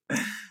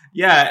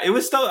 Yeah, it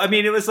was still,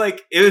 it was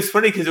like, it was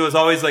funny because it was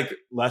always like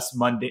less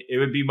mundane. It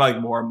would be like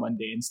more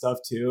mundane stuff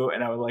too.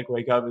 And I would like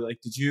wake up and be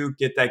like, did you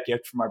get that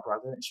gift from my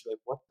brother? And she'd be like,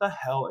 what the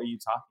hell are you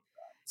talking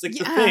about? It's like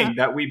the thing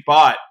that we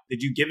bought.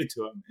 Did you give it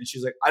to him? And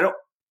she's like,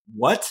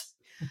 what?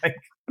 Like,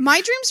 my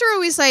dreams are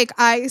always like,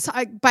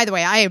 by the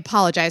way, I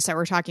apologize that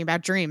we're talking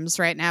about dreams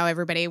right now,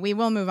 everybody. We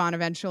will move on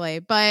eventually.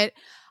 But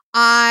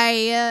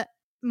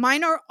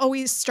mine are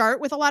always start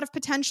with a lot of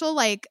potential.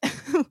 Like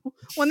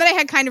one that I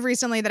had kind of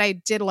recently that I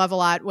did love a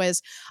lot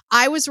was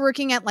I was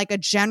working at like a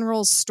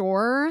general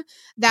store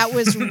that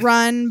was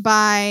run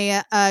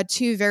by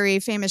two very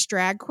famous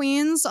drag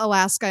queens,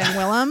 Alaska and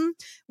Willem,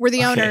 were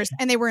the owners,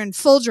 and they were in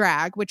full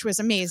drag, which was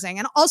amazing.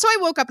 And also I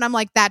woke up and I'm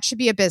like, that should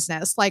be a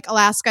business. Like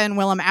Alaska and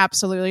Willem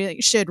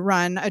absolutely should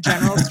run a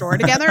general store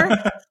together.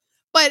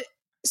 But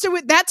so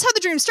that's how the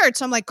dream starts.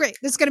 So I'm like, great,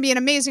 this is going to be an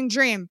amazing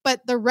dream. But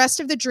the rest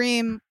of the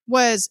dream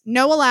was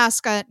no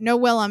Alaska, no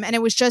Willem. And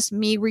it was just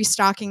me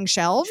restocking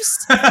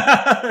shelves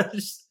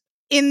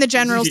in the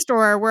general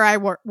store where I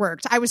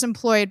worked. I was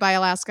employed by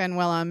Alaska and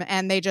Willem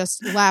and they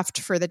just left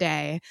for the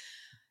day.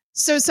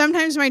 So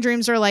sometimes my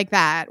dreams are like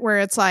that, where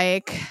it's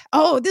like,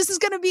 oh, this is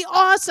going to be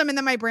awesome. And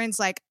then my brain's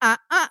like,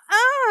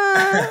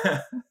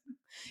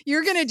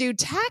 you're going to do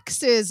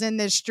taxes in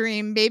this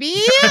dream, baby.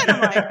 And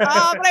I'm like,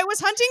 but I was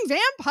hunting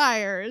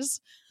vampires.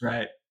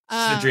 Right.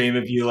 It's a dream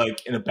of you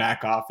like in a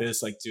back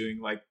office, like doing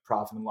like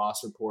profit and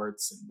loss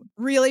reports. And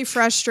really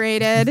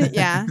frustrated.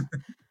 Yeah.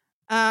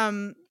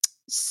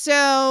 So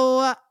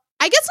I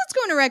guess let's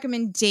go into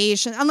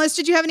recommendations. Unless,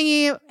 did you have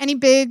any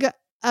big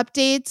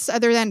updates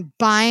other than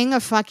buying a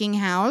fucking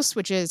house,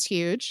 which is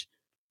huge?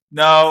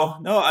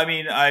 No.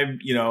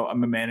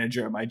 I'm a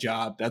manager at my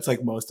job. That's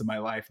like most of my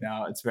life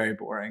now. It's very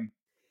boring.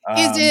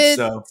 Is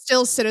it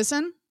still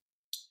Citizen?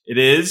 It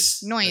is.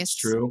 Nice. That's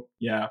true.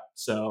 Yeah.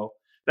 So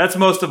that's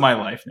most of my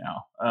life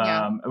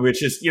now,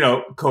 which is,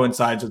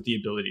 coincides with the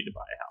ability to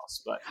buy a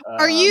house. But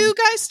are you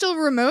guys still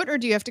remote or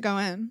do you have to go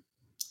in?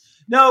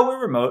 No,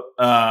 we're remote.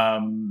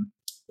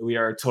 We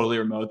are totally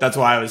remote. That's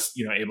why I was,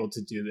 able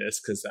to do this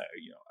because I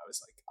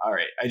was like, all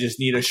right, I just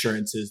need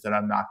assurances that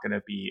I'm not going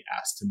to be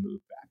asked to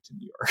move back to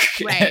New York.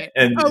 Right.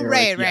 And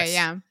right. yes.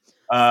 Yeah.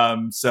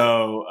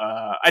 So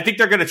I think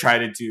they're going to try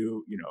to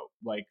do,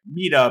 like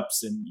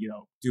meetups and,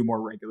 do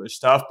more regular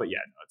stuff. But yeah,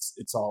 no,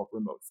 it's all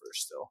remote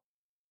first still.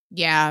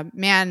 Yeah,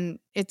 man,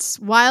 it's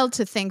wild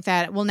to think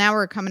that. Well, now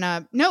we're coming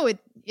up. No, it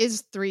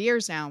is 3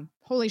 years now.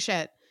 Holy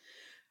shit.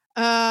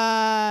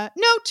 No,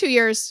 2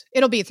 years.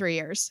 It'll be 3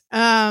 years.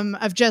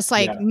 Of just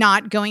like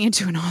not going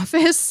into an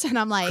office. And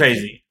I'm like,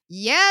 crazy.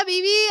 Yeah,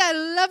 baby,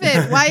 I love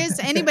it. Why is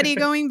anybody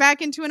going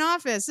back into an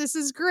office? This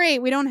is great.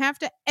 We don't have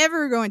to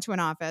ever go into an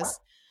office.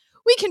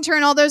 We can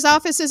turn all those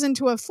offices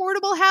into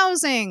affordable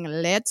housing.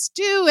 Let's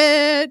do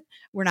it.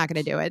 We're not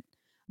going to do it.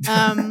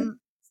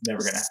 Never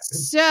gonna happen.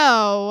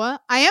 So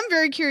I am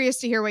very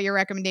curious to hear what your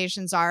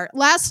recommendations are.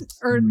 Not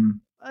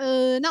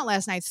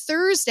last night,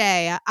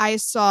 Thursday, I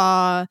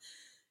saw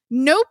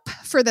Nope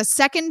for the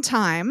second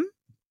time.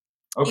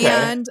 Okay.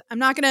 And I'm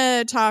not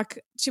going to talk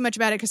too much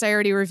about it because I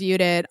already reviewed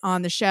it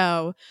on the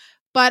show.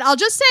 But I'll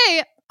just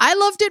say I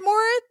loved it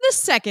more the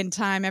second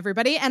time,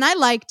 everybody. And I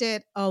liked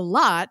it a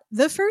lot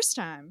the first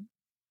time.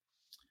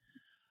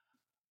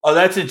 Oh,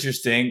 that's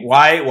interesting.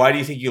 Why do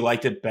you think you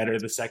liked it better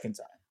the second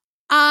time?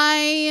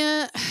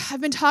 I've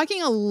been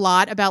talking a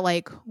lot about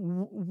like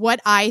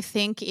what I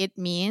think it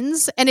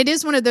means. And it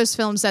is one of those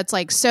films that's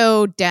like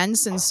so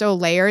dense and so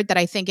layered that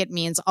I think it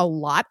means a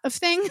lot of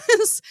things.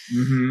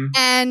 Mm-hmm.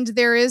 And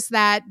there is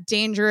that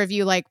danger of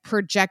you like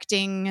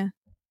projecting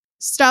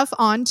stuff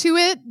onto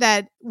it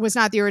that was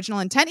not the original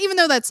intent, even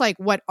though that's like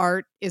what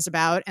art is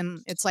about. And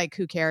it's like,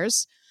 who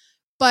cares?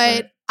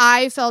 But right.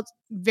 I felt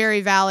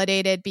very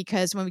validated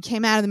because when we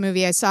came out of the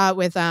movie, I saw it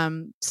with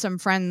some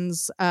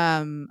friends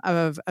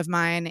of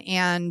mine,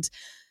 and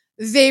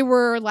they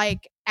were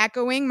like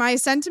echoing my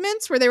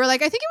sentiments where they were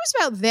like, I think it was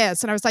about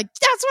this. And I was like,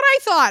 that's what I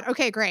thought.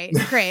 Okay, great.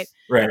 Right.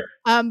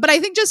 But I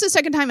think just the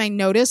second time I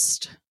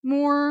noticed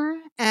more,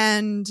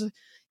 and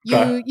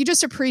you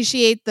just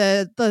appreciate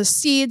the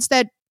seeds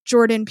that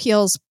Jordan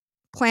Peele's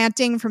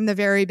planting from the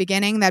very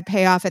beginning that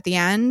pay off at the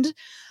end.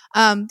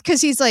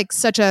 Because he's like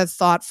such a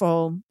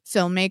thoughtful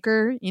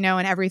filmmaker,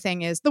 and everything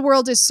the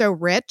world is so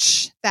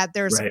rich that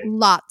there's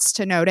lots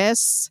to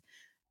notice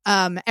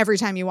every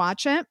time you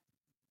watch it.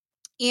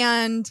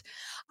 And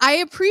I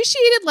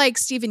appreciated like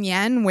Stephen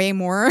Yen way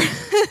more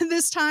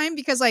this time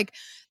because like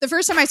the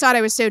first time I saw it,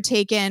 I was so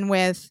taken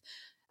with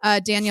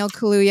Daniel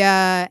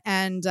Kaluuya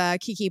and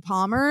Keke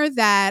Palmer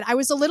that I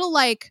was a little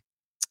like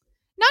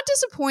not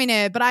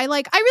disappointed, but I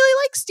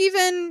really like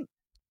Stephen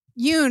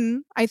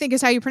Yeun, I think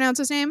is how you pronounce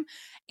his name.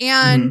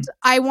 And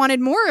I wanted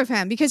more of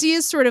him because he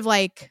is sort of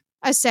like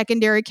a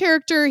secondary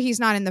character. He's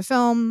not in the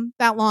film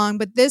that long,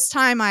 but this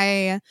time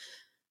I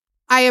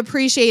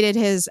appreciated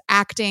his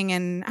acting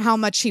and how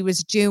much he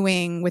was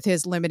doing with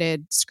his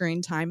limited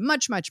screen time.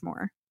 Much, much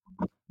more.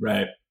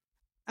 Right.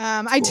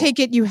 I take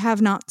it you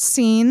have not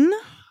seen.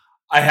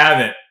 I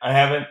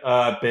haven't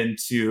been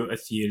to a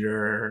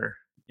theater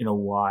in a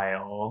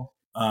while.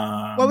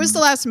 What was the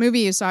last movie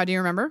you saw? Do you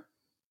remember?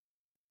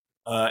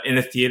 In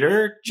a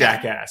theater?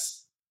 Jackass.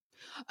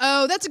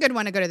 Oh, that's a good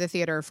one to go to the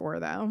theater for,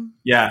 though.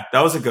 Yeah,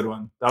 that was a good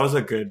one.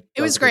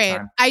 It was great.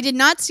 I did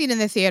not see it in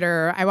the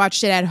theater. I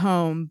watched it at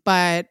home,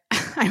 but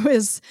I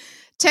was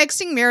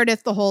texting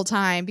Meredith the whole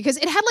time because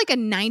it had like a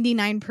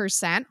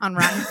 99% on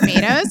Rotten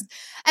Tomatoes.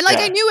 And like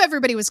I knew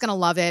everybody was going to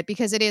love it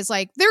because it is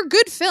like they're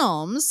good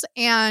films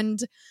and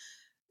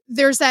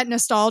there's that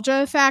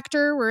nostalgia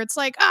factor where it's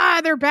like,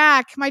 they're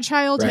back, my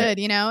childhood,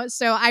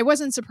 So I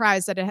wasn't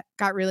surprised that it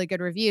got really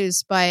good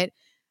reviews, but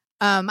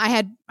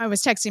I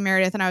was texting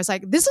Meredith and I was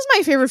like, this is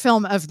my favorite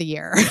film of the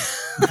year.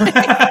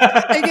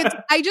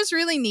 I just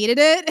really needed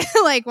it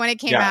like when it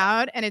came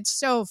out, and it's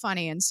so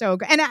funny and so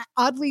good and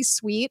oddly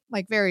sweet,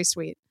 like very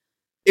sweet.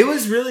 It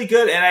was really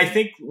good. And I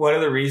think one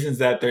of the reasons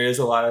that there is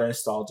a lot of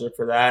nostalgia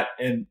for that,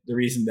 and the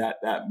reason that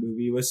that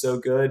movie was so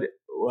good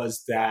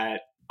was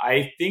that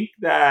I think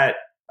that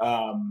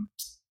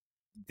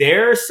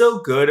they're so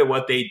good at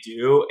what they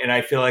do. And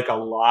I feel like a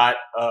lot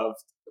of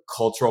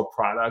cultural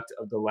product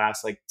of the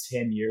last like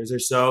 10 years or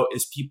so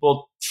is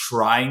people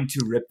trying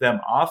to rip them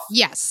off.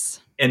 Yes.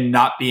 And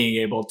not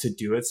being able to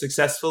do it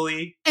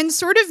successfully. And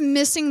sort of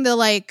missing the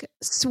like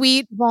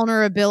sweet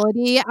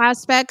vulnerability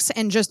aspects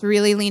and just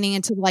really leaning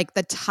into like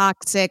the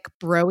toxic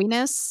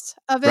broiness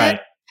of it. Right.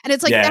 And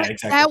it's like,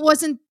 that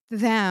wasn't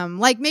them.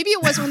 Like maybe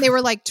it was when they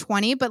were like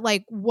 20, but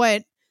like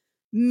what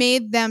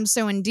made them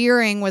so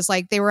endearing was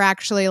like they were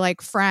actually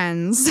like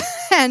friends.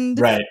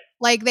 And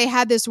like they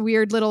had this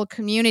weird little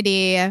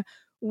community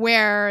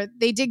where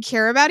they did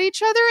care about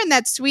each other, and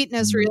that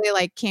sweetness really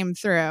like came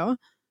through.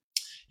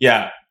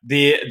 Yeah.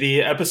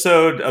 The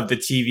episode of the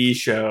TV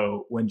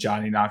show when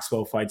Johnny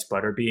Knoxville fights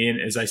Butterbean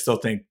is, I still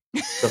think,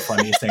 the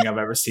funniest thing I've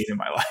ever seen in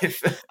my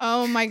life.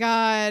 Oh my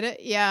God.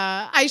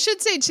 Yeah. I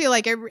should say too,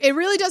 like it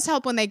really does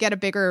help when they get a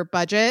bigger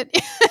budget.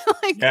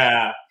 Like,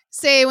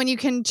 say when you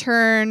can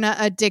turn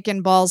a dick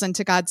and balls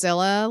into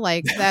Godzilla.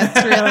 Like,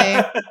 that's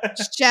really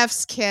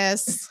chef's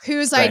kiss.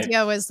 Whose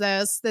idea was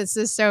this? This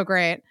is so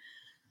great.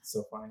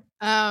 So funny.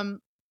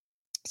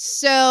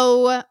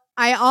 So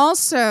I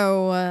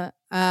also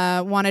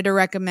wanted to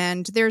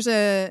recommend, there's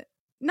not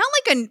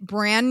like a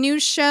brand new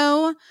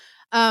show,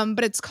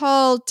 but it's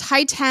called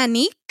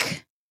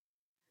Titanique.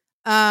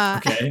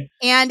 Okay.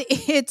 And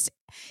it's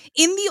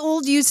in the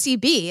old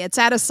UCB. It's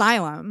at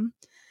Asylum.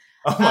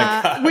 Oh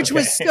my God. Which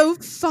was so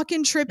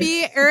fucking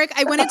trippy. Eric,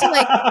 I went into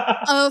like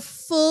a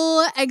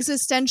full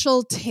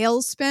existential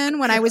tailspin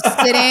when I was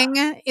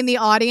sitting in the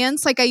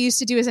audience, like I used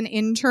to do as an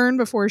intern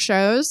before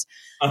shows.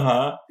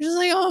 I was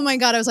like, oh my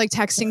God. I was like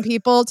texting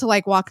people to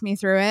like walk me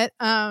through it.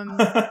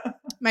 My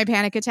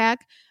panic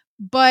attack.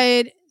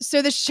 But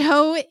so the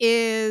show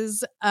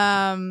is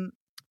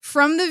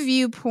from the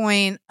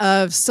viewpoint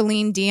of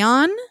Celine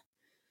Dion,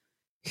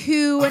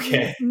 who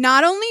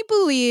not only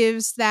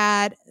believes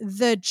that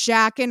the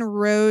Jack and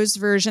Rose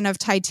version of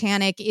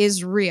Titanic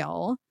is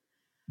real,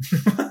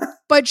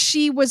 but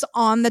she was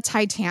on the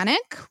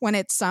Titanic when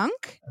it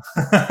sunk.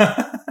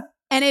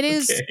 And it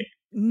is,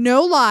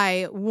 no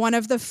lie, one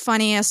of the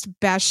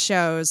funniest, best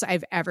shows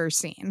I've ever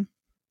seen.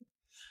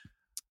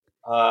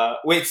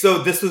 Wait, so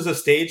this was a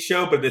stage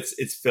show, but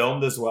it's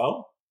filmed as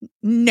well?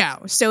 No.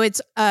 So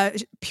it's a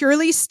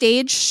purely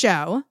stage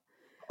show.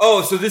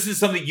 Oh, so this is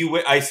something you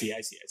went. I see.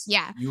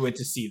 Yeah. You went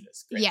to see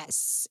this. Great.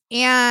 Yes.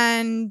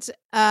 And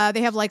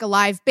they have like a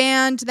live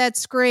band.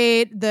 That's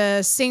great.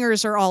 The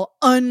singers are all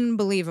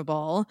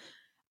unbelievable.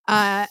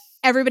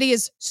 Everybody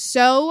is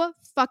so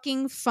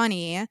fucking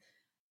funny.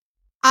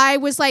 I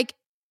was like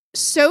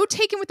so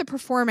taken with the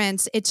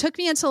performance. It took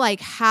me until like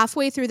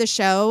halfway through the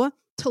show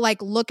to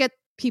like look at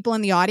people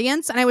in the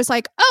audience. And I was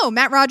like, oh,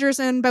 Matt Rogers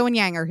and Bowen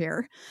Yang are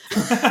here.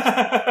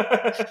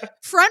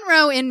 Front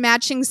row in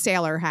matching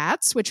sailor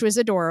hats, which was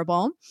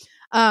adorable.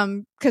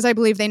 Because I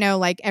believe they know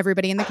like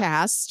everybody in the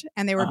cast,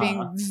 and they were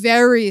being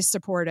very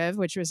supportive,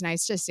 which was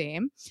nice to see.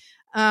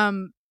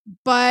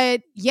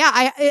 But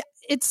yeah,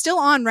 it's still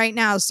on right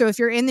now. So if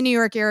you're in the New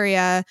York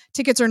area,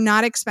 tickets are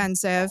not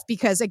expensive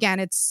because again,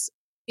 it's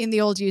in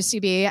the old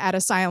UCB at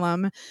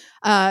Asylum.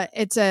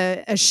 It's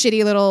a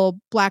shitty little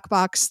black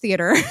box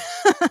theater.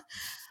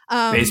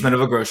 Basement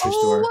of a grocery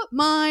store. Oh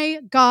my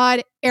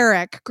God,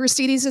 Eric,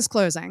 Gristedes is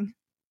closing.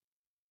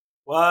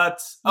 What?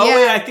 Oh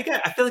yeah. Wait,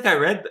 I feel like I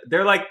read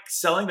they're like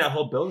selling that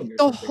whole building.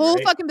 The whole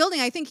fucking building,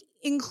 I think,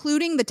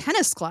 including the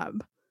tennis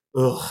club.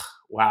 Ugh!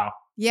 Wow.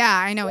 Yeah,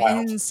 I know.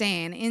 Wow.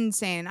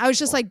 Insane. I was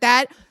just like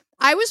that.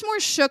 I was more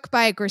shook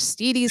by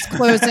Gristedes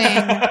closing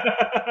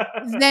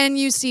than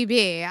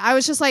UCB. I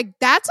was just like,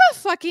 that's a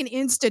fucking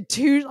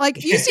institution. Like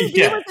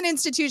UCB was an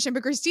institution,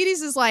 but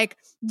Gristedes is like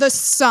the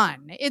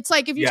sun. It's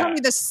like if you told me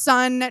the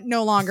sun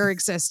no longer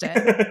existed.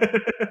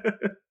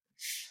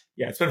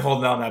 Yeah, it's been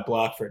holding on that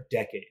block for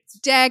decades.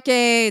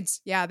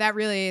 Yeah,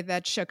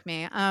 that shook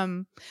me.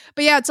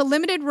 But yeah, it's a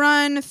limited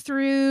run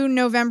through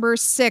November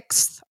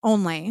 6th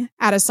only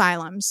at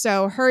Asylum.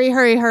 So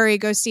hurry,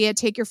 go see it.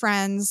 Take your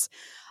friends.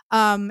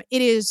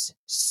 It is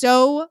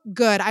so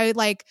good.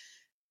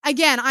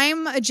 Again,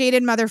 I'm a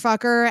jaded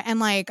motherfucker, and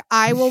like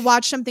I will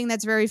watch something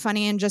that's very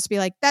funny and just be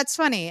like, that's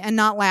funny, and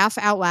not laugh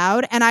out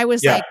loud. And I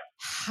was like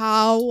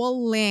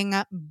howling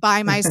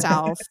by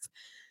myself.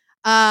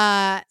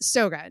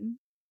 So good.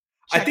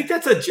 I think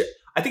that's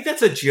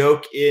a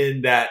joke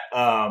in that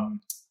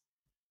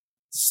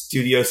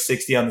Studio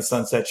 60 on the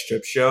Sunset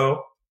Strip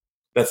show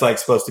that's like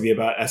supposed to be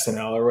about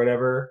SNL or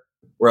whatever,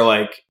 where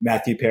like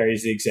Matthew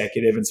Perry's the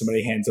executive and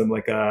somebody hands him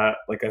like a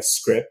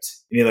script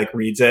and he like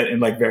reads it and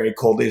like very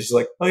coldly is just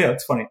like, oh yeah,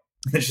 it's funny.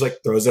 And just like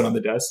throws it on the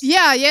desk.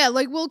 Yeah.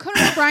 Like, well,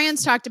 Conan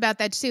O'Brien's talked about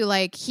that too.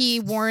 Like he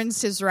warns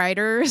his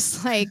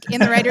writers, like in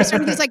the writer's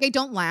room, he's like, I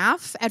don't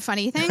laugh at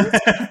funny things.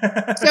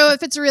 So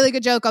if it's a really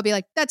good joke, I'll be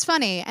like, that's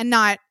funny, and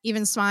not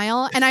even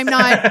smile. And I'm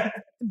not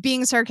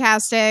being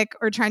sarcastic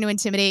or trying to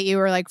intimidate you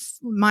or like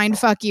mind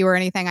fuck you or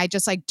anything. I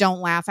just like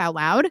don't laugh out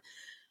loud.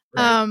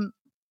 Right.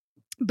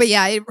 But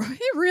yeah, it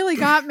really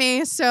got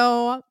me.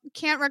 So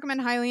can't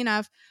recommend highly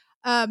enough.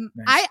 Nice.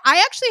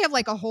 I actually have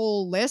like a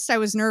whole list. I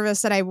was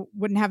nervous that I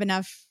wouldn't have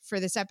enough for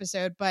this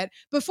episode, but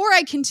before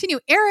I continue,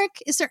 Eric,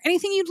 is there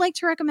anything you'd like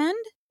to recommend?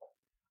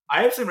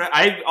 I have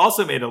I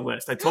also made a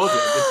list. I told you,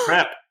 I did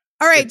prep.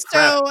 All right,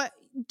 so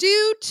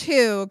do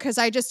two because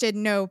I just did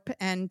Nope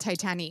and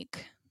Titanique.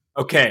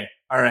 Okay,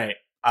 all right.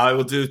 I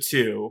will do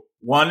two.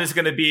 One is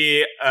going to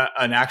be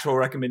an actual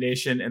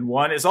recommendation, and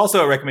one is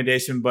also a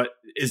recommendation, but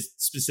is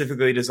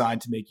specifically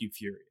designed to make you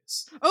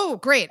furious. Oh,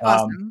 great.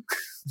 Awesome.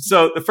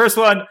 So the first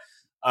one,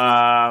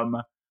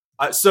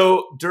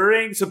 so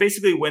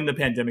basically when the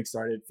pandemic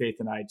started, Faith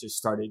and I just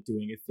started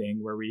doing a thing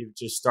where we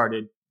just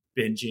started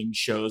binging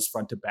shows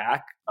front to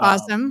back.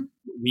 Awesome.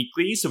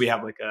 Weekly. So we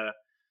have like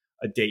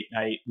a date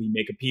night. We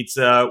make a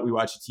pizza. We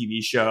watch a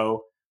TV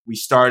show. We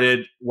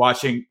started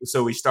in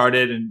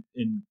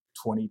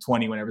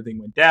 2020 when everything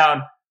went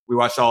down. We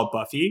watched all of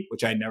Buffy,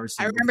 which I'd never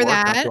seen. I remember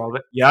that. All of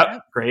it.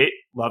 Yep, great,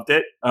 loved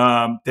it.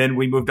 Then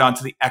we moved on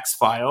to the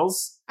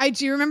X-Files. I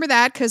do remember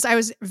that because I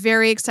was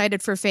very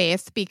excited for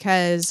Faith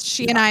because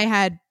she and I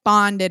had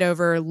bonded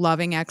over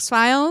loving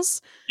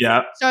X-Files.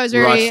 Yeah. So I was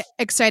very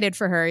excited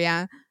for her.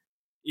 Yeah.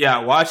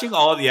 Yeah. Watching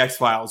all of the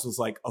X-Files was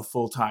like a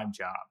full-time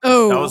job.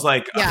 Oh, that was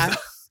like, yeah,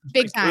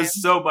 big time. It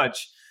was so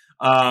much,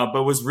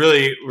 but was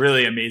really,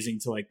 really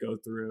amazing to like go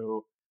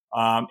through.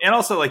 And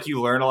also like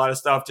you learn a lot of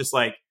stuff, just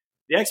like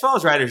the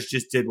X-Files writers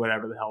just did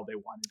whatever the hell they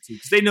wanted to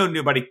because they know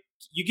nobody.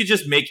 You could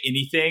just make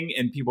anything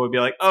and people would be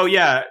like, oh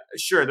yeah,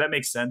 sure. That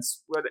makes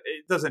sense. But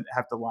it doesn't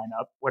have to line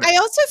up. Whatever. I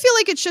also feel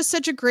like it's just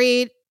such a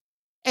great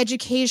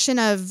education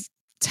of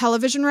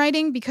television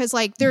writing because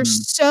like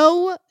there's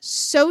so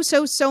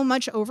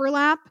much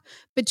overlap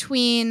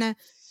between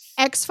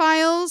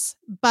X-Files,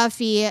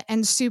 Buffy,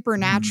 and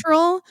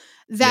Supernatural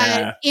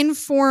that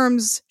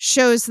informs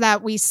shows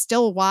that we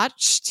still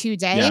watch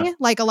today. Yeah.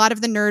 Like a lot of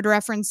the nerd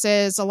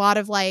references, a lot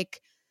of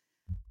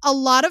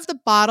the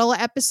bottle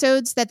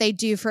episodes that they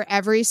do for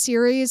every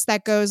series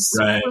that goes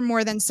for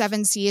more than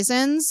 7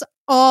 seasons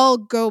all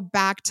go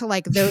back to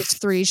like those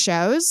 3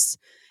 shows.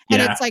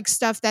 And it's like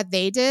stuff that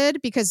they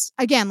did because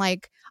again,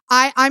 like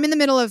I'm in the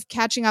middle of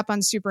catching up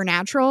on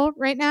Supernatural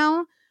right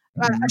now,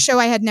 a show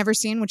I had never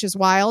seen, which is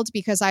wild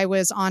because I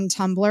was on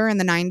Tumblr in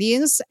the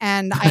 90s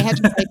and I had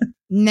just like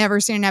never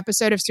seen an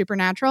episode of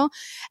Supernatural.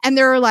 And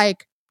there are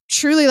like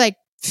truly like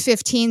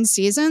 15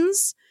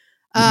 seasons.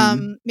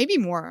 Maybe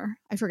more,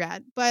 I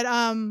forget, but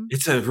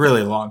it's a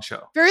really long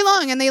show, very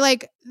long, and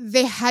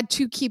they had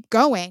to keep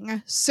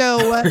going,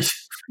 so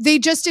they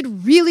just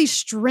did really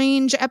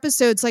strange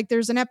episodes. Like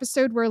there's an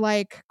episode where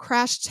like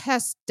crash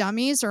test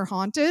dummies are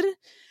haunted,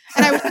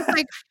 and I was just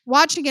like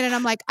watching it and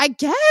I'm like, I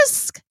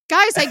guess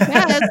guys,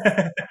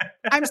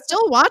 I'm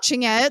still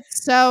watching it.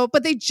 So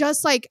but they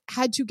just like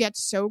had to get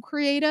so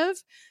creative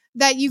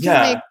that you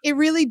can like it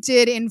really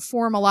did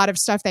inform a lot of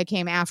stuff that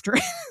came after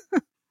it.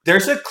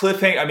 There's a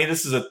cliffhanger. I mean,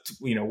 this is a,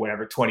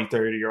 20,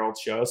 30-year-old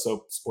show.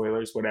 So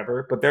spoilers,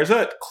 whatever. But there's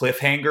a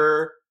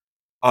cliffhanger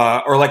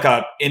or like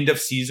a end of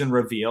season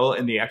reveal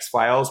in the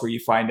X-Files where you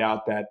find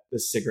out that the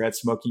cigarette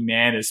smoking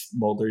man is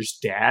Mulder's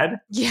dad.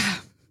 Yeah.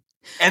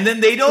 And then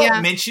they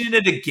don't mention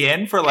it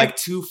again for like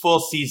 2 full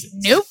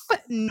seasons. Nope.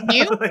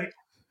 Like,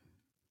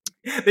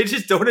 they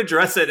just don't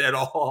address it at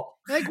all.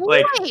 Like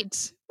wait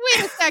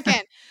a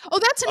second. Oh,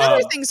 that's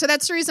another thing. So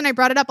that's the reason I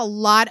brought it up. A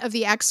lot of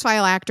the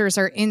X-File actors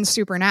are in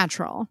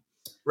Supernatural.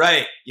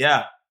 Right.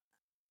 Yeah.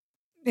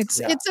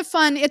 It's a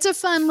fun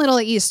little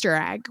Easter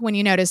egg when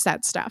you notice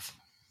that stuff.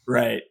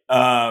 Right.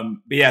 But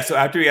yeah, so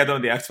after we got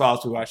done with the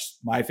X-Files, we watched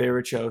my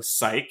favorite show,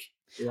 Psych.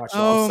 We watched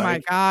all of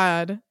Psych,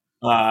 my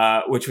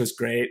God. Which was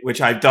great,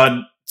 which I've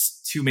done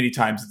too many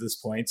times at this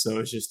point. So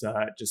it's just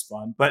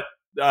fun. But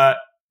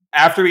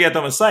after we got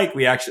done with Psych,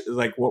 we actually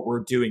like what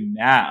we're doing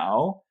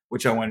now,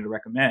 which I wanted to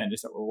recommend,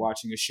 is that we're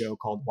watching a show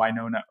called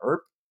Wyonna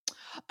Earp.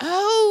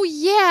 Oh,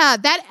 yeah.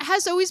 That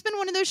has always been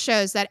one of those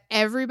shows that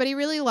everybody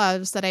really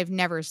loves that I've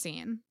never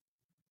seen.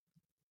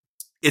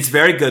 It's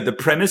very good. The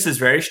premise is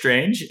very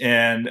strange,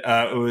 and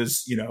it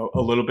was, a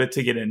little bit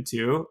to get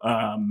into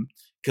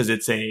because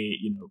it's a,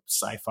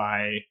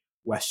 sci-fi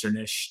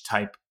westernish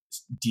type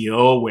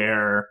deal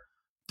where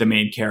the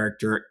main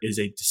character is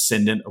a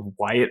descendant of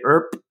Wyatt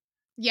Earp.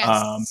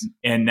 Yes.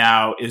 And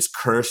now is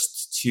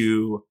cursed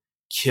to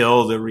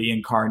kill the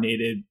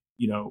reincarnated,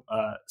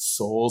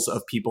 souls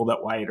of people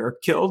that Wyatt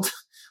Earp killed,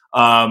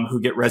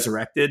 who get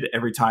resurrected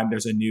every time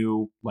there's a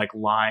new like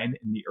line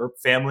in the Earp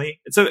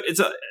family.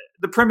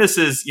 The premise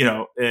is,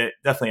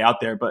 definitely out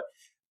there, but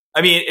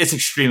I mean, it's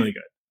extremely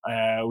good.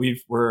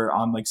 We're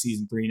on like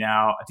season 3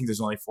 now. I think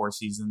there's only 4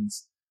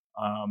 seasons.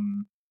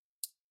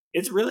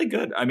 It's really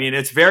good. I mean,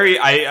 it's very,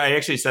 I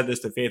actually said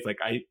this to Faith,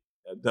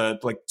 the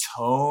like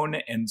tone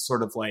and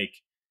sort of like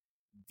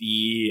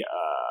the,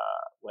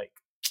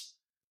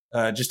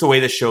 just the way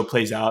the show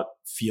plays out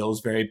feels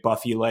very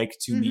Buffy-like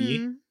to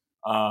me.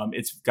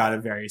 It's got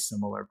a very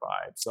similar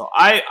vibe. So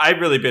I've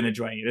really been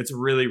enjoying it. It's a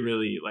really,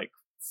 really like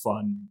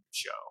fun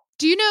show.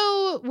 Do you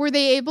know, were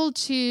they able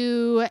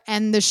to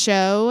end the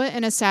show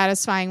in a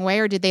satisfying way,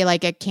 or did they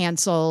like get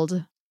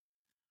canceled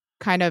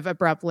kind of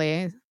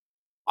abruptly?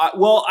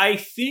 Well, I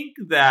think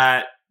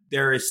that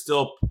there is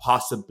still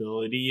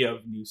possibility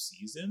of new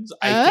seasons.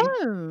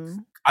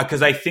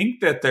 Because I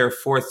think that their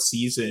 4th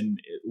season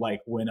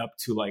went up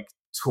to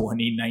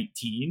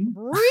 2019.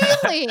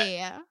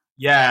 Really?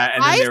 Yeah,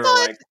 and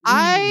then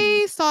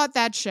I thought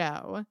that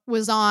show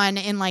was on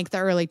in the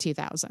early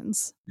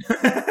 2000s.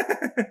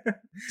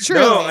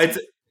 Truly. No,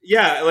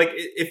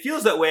 it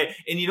feels that way,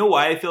 and you know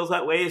why it feels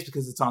that way is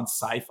because it's on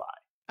Sci-Fi.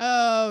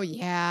 Oh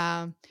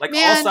yeah, all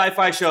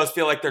Sci-Fi shows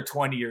feel like they're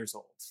 20 years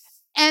old.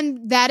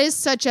 And that is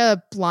such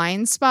a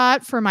blind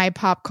spot for my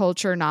pop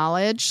culture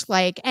knowledge.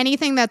 Like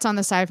anything that's on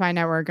the Sci-Fi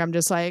Network, I'm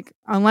just like,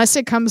 unless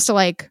it comes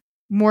to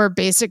more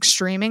basic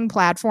streaming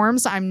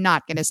platforms, I'm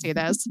not going to see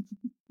this.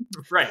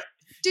 Right.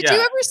 Did you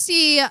ever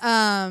see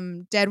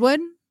Deadwood?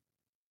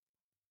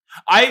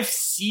 I've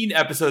seen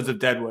episodes of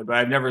Deadwood, but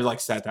I've never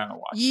sat down and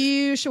watched it.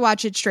 You should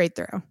watch it straight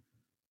through.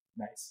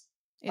 Nice.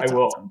 It's I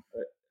will. awesome.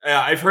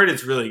 I've heard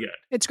it's really good.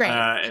 It's great.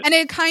 And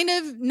it kind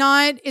of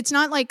it's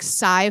not like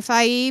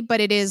sci-fi,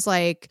 but it is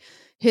like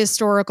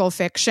historical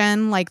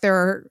fiction. Like there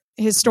are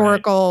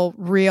historical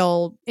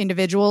real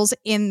individuals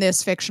in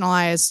this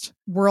fictionalized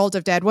world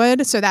of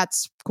Deadwood. So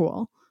that's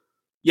cool.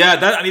 Yeah,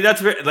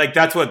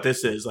 that's what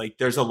this is. Like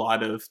there's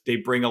they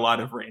bring a lot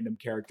of random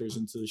characters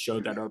into the show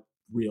that are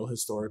real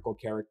historical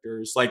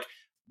characters, like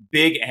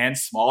big and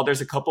small.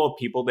 There's a couple of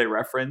people they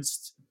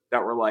referenced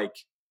that were like,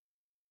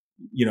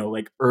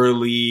 like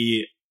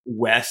early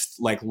West,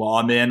 like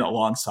lawmen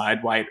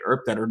alongside Wyatt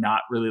Earp that are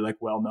not really like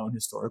well-known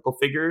historical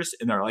figures.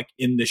 And they're like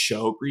in the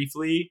show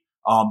briefly,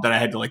 that I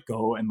had to like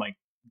go and like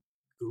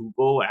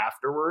Google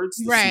afterwards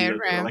to see that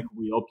they're like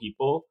real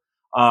people.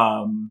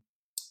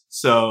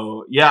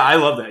 So yeah, I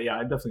love that. Yeah,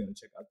 I'm definitely gonna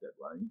check out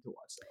Deadwood. I need to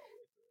watch that.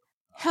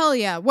 Hell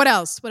yeah. What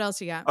else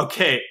you got?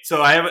 Okay,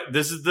 so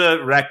this is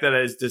the rec that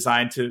is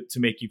designed to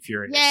make you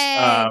furious.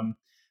 Yay!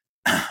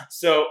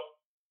 So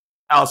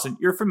Allison,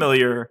 you're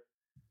familiar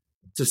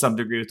to some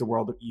degree with the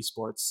world of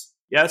esports,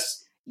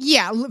 yes?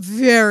 Yeah,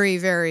 very,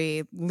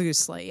 very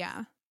loosely,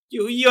 yeah.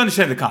 You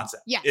understand the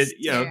concept. Yes.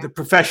 The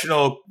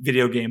professional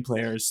video game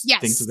players,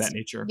 things of that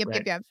nature. Yep,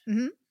 right? yep.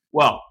 Mm-hmm.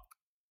 Well,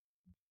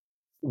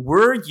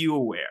 were you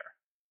aware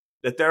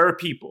that there are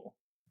people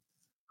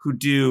who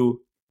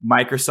do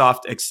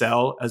Microsoft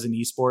Excel as an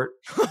esport?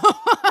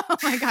 Oh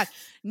my God.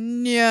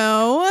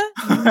 No.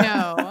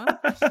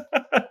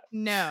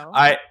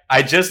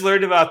 I just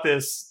learned about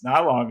this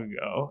not long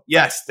ago.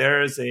 Yes,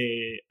 there's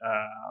a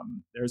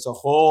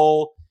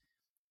whole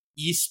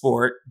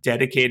esport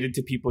dedicated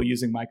to people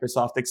using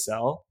Microsoft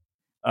Excel.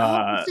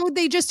 So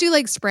they just do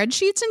like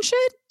spreadsheets and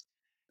shit?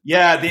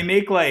 Yeah, they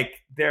make like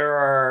they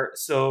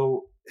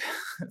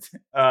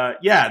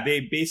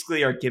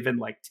basically are given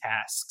like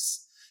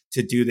tasks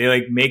to do. They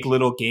like make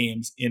little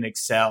games in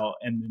Excel,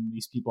 and then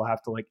these people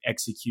have to like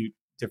execute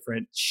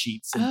different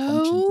sheets and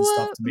functions and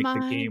stuff to make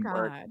the game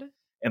work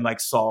and like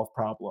solve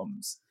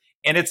problems.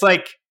 And it's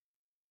like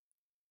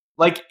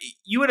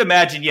you would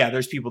imagine,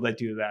 there's people that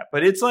do that,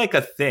 but it's like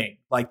a thing.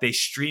 Like they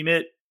stream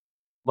it,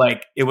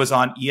 like it was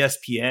on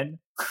ESPN.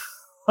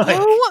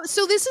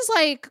 So this is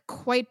like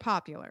quite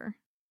popular.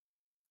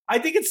 I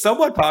think it's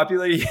somewhat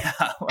popular. Yeah.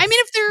 I mean,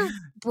 if they're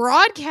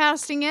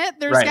broadcasting it,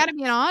 there's got to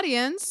be an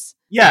audience.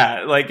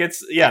 Yeah,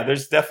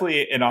 there's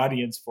definitely an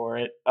audience for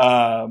it.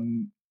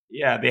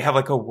 They have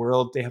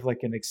like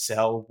an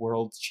Excel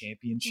World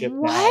Championship.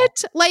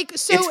 What? Now. Like,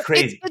 so it's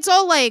crazy. It's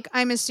all like,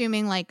 I'm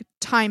assuming like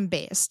time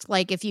based.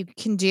 Like if you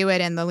can do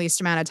it in the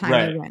least amount of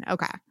time, you win.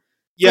 Okay.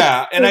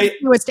 Yeah, and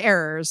fewest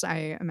errors,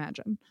 I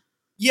imagine.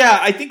 Yeah,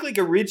 I think like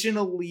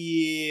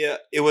originally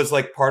it was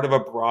like part of a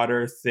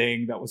broader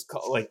thing that was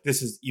called like,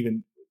 this is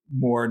even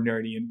more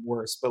nerdy and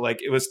worse, but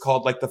like it was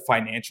called like the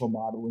Financial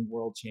Modeling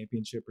World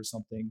Championship or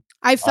something.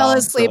 I fell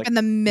asleep in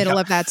the middle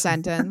of that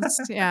sentence.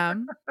 Yeah.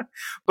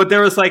 But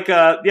there was like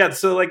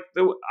so like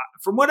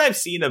from what I've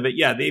seen of it,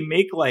 they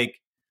make like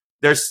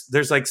there's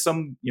like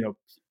some,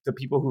 the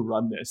people who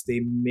run this, they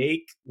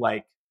make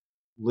like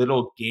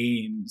little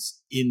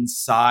games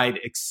inside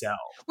Excel.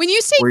 When you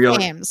say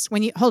games,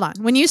 when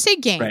you say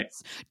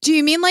games, do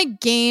you mean like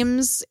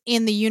games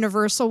in the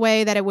universal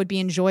way that it would be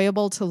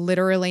enjoyable to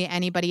literally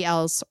anybody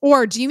else?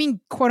 Or do you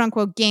mean quote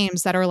unquote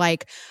games that are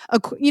like,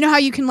 how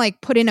you can like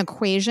put in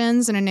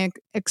equations in an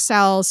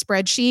Excel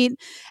spreadsheet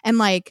and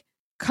like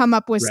come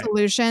up with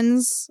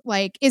solutions?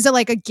 Like, is it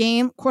like a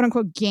game, quote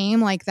unquote game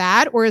like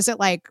that? Or is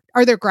it like,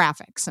 are there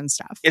graphics and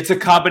stuff? It's a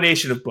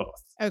combination of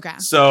both. Okay.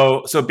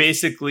 So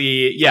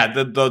basically,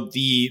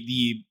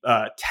 the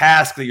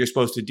task that you're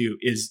supposed to do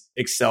is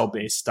Excel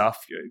based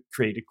stuff. You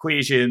create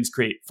equations,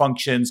 create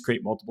functions, create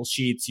multiple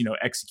sheets,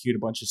 execute a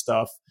bunch of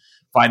stuff,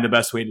 find the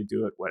best way to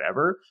do it,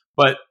 whatever.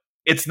 But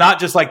it's not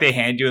just like they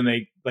hand you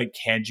like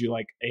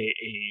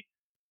a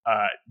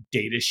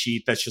data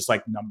sheet that's just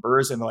like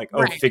numbers and they're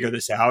like, figure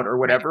this out or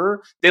whatever.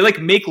 Right. They like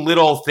make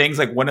little things.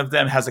 Like one of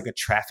them has like a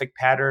traffic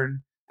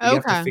pattern. You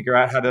have to figure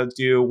out how to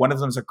do. One of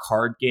them is a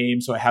card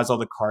game, so it has all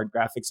the card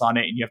graphics on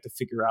it, and you have to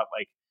figure out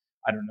like,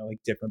 I don't know, like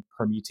different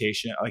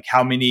permutation, like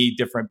how many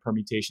different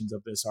permutations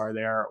of this are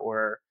there,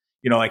 or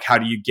like how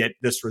do you get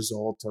this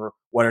result, or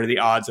what are the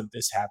odds of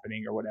this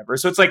happening, or whatever.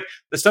 So it's like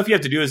the stuff you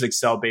have to do is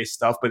Excel based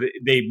stuff, but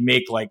they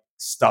make like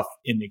stuff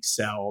in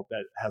Excel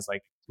that has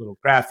like little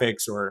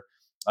graphics or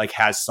like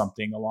has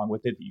something along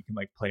with it that you can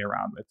like play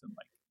around with and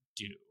like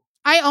do.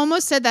 I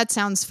almost said that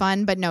sounds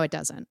fun, but no, it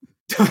doesn't.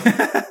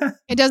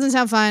 It doesn't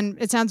sound fun.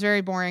 It sounds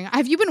very boring.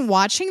 Have you been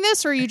watching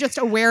this, or are you just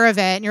aware of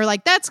it and you're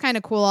like, that's kind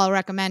of cool, I'll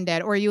recommend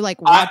it? Or are you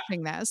like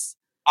watching this?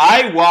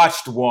 I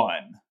watched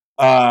one.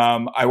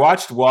 I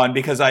watched one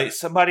because I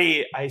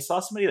saw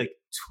somebody like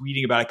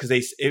tweeting about it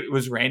because it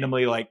was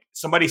randomly like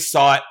somebody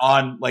saw it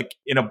on like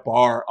in a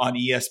bar on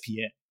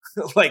ESPN.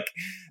 Like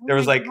there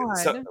was like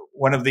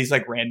one of these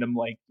like random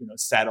like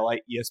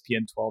satellite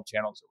ESPN 12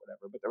 channels or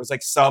whatever, but there was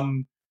like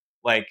some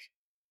like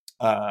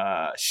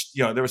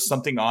there was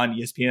something on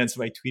ESPN and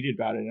somebody tweeted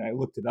about it and I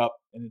looked it up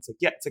and it's like,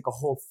 it's like a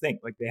whole thing.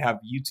 Like they have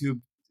YouTube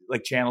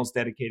like channels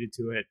dedicated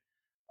to it,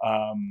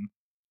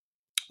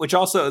 which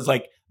also is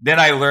like, then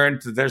I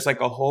learned that there's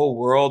like a whole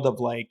world of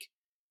like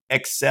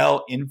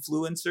Excel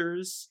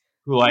influencers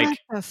who like, what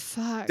the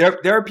fuck?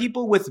 There are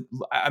people with,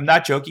 I'm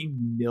not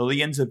joking,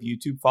 millions of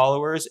YouTube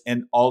followers,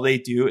 and all they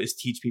do is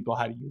teach people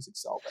how to use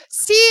Excel better.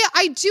 See,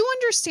 I do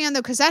understand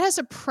though, because that has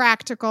a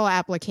practical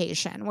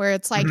application where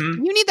it's like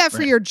you need that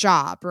for your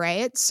job,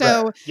 right?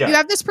 So you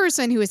have this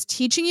person who is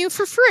teaching you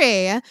for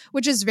free,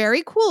 which is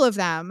very cool of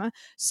them.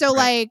 So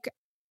like,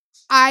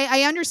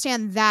 I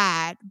understand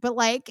that, but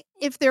like,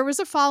 if there was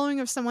a following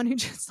of someone who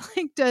just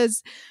like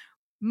does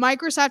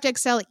Microsoft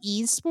Excel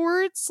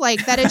esports,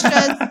 like that is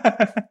just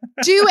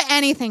do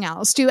anything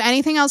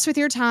else with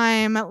your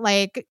time.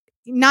 Like,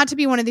 not to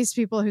be one of these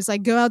people who's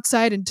like, go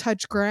outside and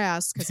touch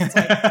grass, because it's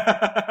like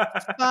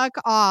fuck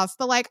off.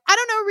 But like, I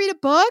don't know, read a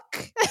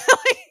book.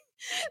 Like,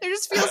 there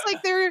just feels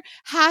like there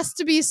has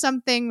to be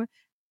something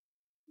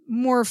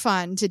more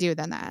fun to do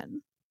than that.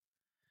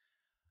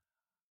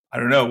 I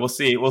don't know. We'll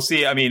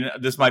see. I mean,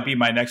 this might be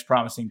my next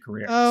promising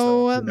career.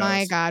 Oh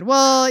my God.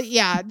 Well,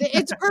 yeah,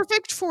 it's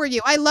perfect for you.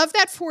 I love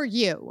that for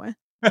you,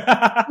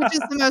 which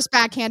is the most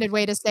backhanded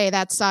way to say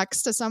that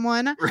sucks to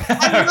someone.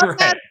 I love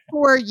that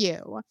for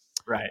you.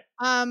 Right.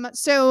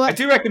 So I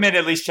do recommend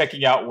at least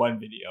checking out one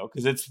video,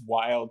 because it's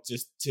wild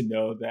just to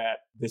know that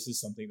this is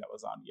something that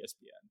was on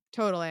ESPN.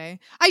 Totally.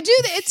 I do.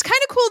 It's kind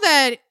of cool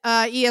that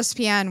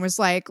ESPN was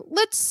like,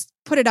 let's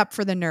put it up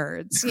for the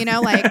nerds, you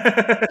know, like,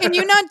 can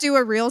you not do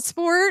a real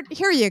sport?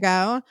 Here you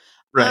go.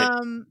 Right.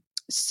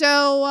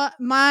 So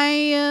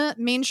my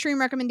mainstream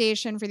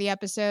recommendation for the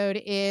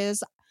episode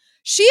is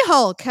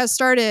She-Hulk has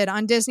started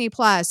on Disney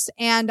Plus,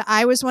 and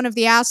I was one of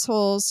the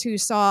assholes who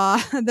saw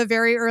the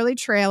very early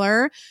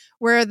trailer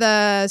where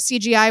the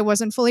CGI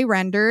wasn't fully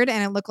rendered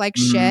and it looked like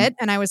shit.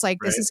 And I was like,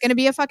 this is going to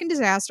be a fucking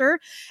disaster.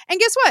 And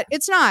guess what?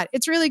 It's not.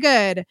 It's really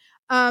good.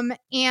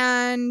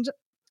 And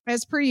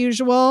as per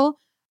usual,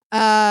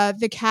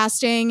 the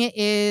casting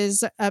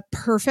is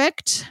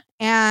perfect,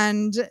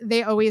 and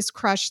they always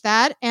crush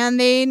that, and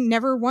they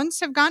never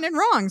once have gotten it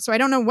wrong. So I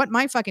don't know what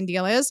my fucking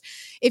deal is.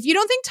 If you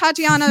don't think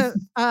Tatiana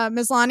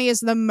Maslany is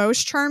the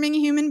most charming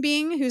human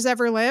being who's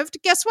ever lived,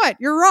 guess what?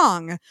 You're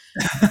wrong.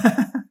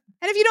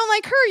 And if you don't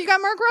like her, you got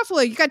Mark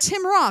Ruffalo, you got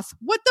Tim Roth.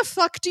 What the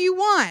fuck do you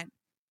want?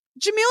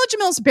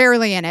 Jamil's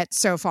barely in it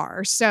so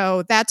far,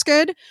 so that's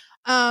good.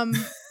 Not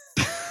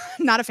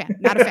a fan.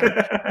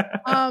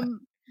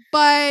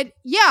 But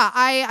yeah,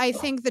 I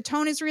think the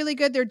tone is really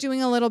good. They're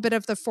doing a little bit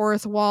of the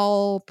fourth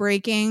wall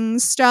breaking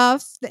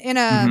stuff in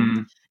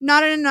a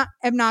not in an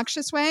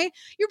obnoxious way.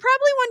 You're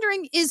probably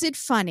wondering, is it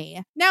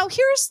funny? Now,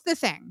 here's the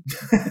thing.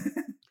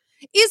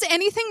 Is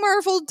anything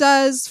Marvel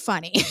does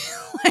funny?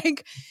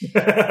 Like,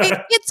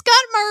 it's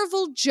got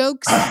Marvel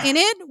jokes in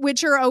it,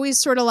 which are always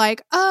sort of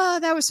like, oh,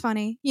 that was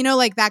funny. You know,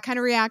 like that kind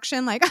of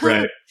reaction. Like,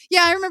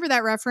 yeah, I remember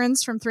that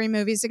reference from 3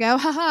 movies ago.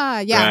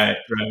 Haha, yeah.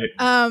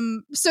 Right.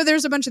 So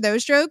there's a bunch of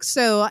those jokes.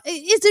 So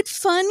is it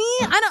funny?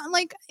 I don't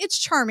like, it's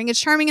charming. It's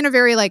charming in a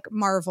very like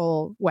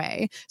Marvel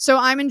way. So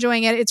I'm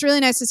enjoying it. It's really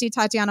nice to see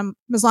Tatiana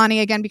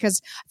Maslany again,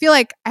 because I feel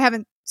like I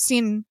haven't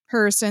seen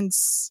her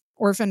since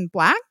Orphan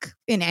Black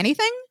in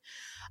anything.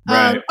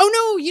 Oh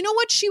no, you know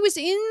what she was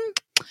in?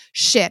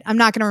 Shit, I'm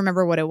not going to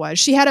remember what it was.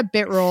 She had a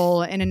bit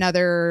role in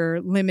another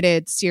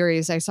limited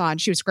series I saw, and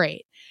she was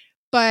great.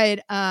 But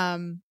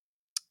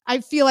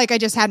I feel like I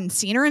just hadn't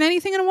seen her in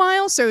anything in a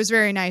while, so it was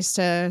very nice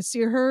to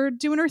see her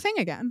doing her thing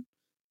again.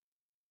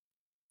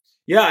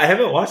 Yeah, I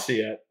haven't watched it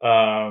yet.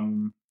 Are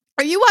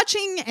you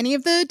watching any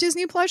of the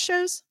Disney Plus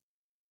shows?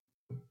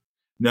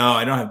 No,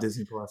 I don't have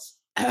Disney Plus.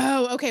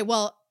 Oh, okay.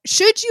 Well,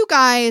 should you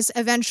guys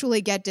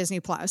eventually get Disney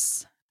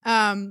Plus,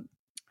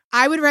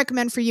 I would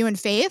recommend for you and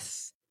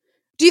Faith.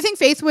 Do you think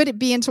Faith would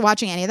be into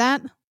watching any of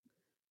that?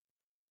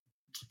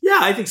 Yeah,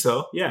 I think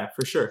so. Yeah,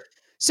 for sure.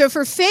 So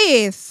for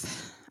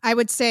Faith, I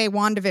would say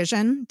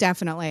WandaVision,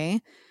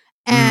 definitely,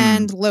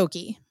 and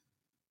Loki.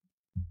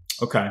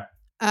 Okay.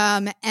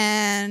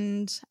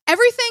 And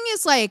everything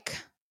is like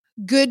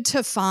good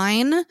to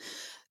fine.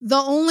 The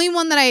only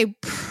one that I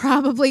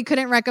probably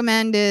couldn't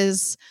recommend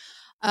is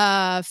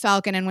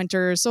Falcon and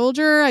Winter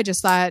Soldier. I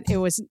just thought it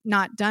was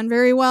not done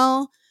very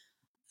well.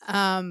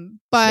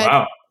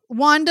 But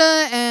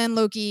Wanda and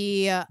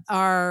Loki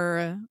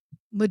are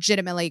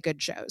legitimately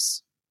good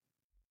shows.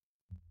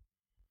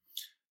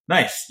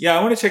 Nice. Yeah,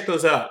 I want to check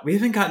those out. We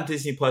haven't gotten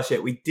Disney Plus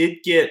yet. We did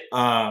get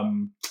I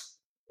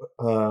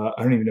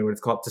don't even know what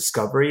it's called,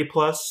 Discovery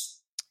Plus.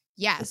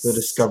 Yes. The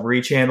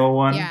Discovery Channel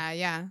one.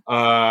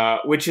 Yeah.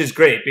 Which is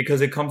great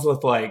because it comes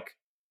with like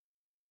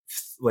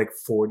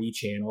 40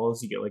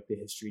 channels. You get like the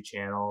History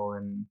Channel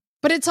and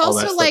but it's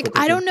also like,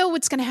 I don't know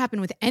what's going to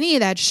happen with any of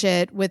that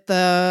shit with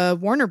the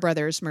Warner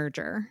Brothers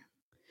merger.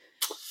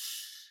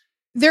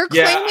 They're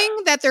claiming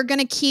that they're going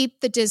to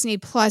keep the Disney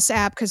Plus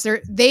app because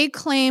they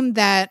claim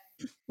that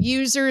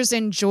users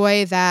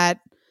enjoy that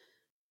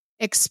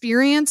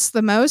experience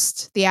the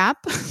most, the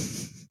app.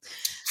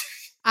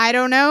 I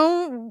don't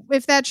know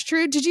if that's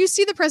true. Did you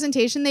see the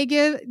presentation they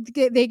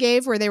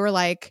gave where they were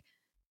like,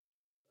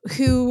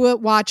 who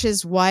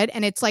watches what?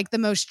 And it's like the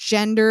most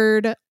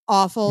gendered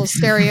awful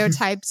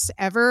stereotypes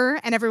ever.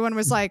 And everyone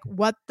was like,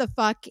 what the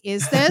fuck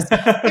is this?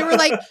 They were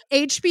like,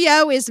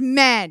 HBO is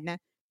men.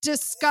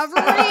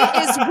 Discovery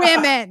is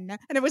women.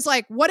 And it was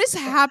like, what is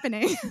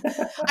happening?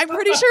 I'm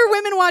pretty sure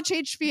women watch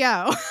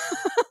HBO.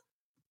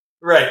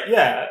 Right.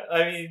 Yeah.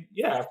 I mean,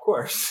 yeah, of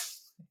course.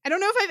 I don't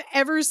know if I've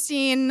ever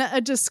seen a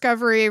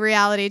Discovery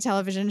reality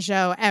television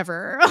show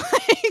ever.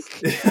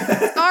 Like,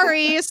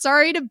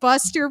 sorry to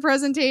bust your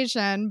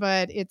presentation,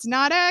 but it's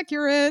not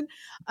accurate.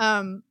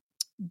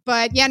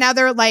 But yeah, now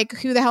they're like,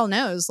 who the hell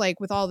knows? Like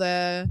with all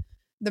the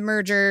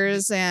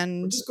mergers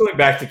and we're just going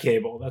back to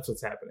cable. That's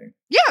what's happening.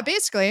 Yeah,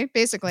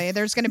 basically,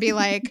 there's going to be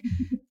like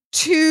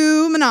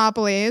 2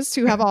 monopolies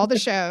who have all the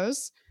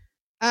shows.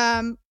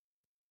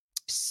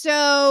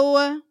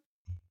 So.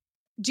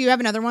 Do you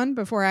have another one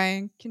before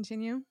I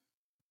continue?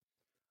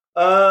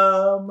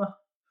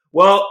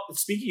 Well,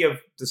 speaking of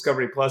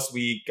Discovery Plus,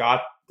 we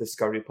got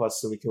Discovery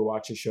Plus so we could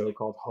watch a show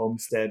called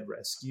Homestead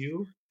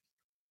Rescue,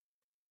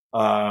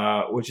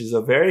 which is a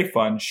very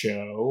fun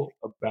show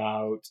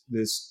about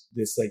this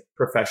like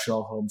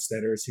professional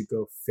homesteaders who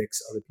go fix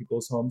other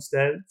people's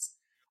homesteads.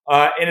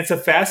 And it's a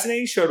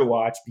fascinating show to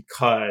watch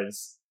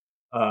because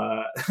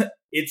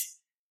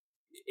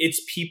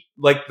it's people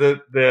like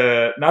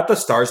the not the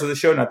stars of the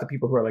show, not the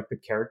people who are like the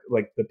character,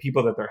 like the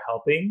people that they're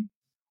helping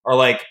are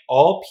like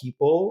all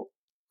people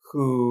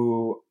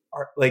who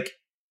are like,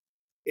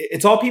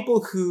 it's all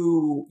people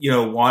who, you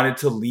know, wanted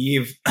to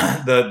leave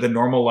the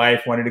normal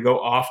life, wanted to go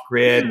off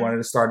grid, wanted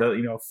to start a,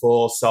 you know,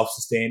 full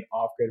self-sustained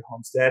off grid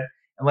homestead.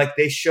 And like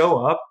they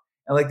show up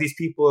and like these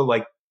people are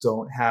like,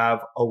 don't have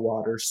a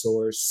water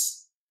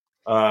source.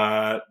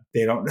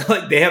 They don't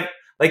like, they have,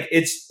 like,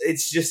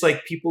 it's just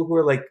like people who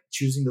are like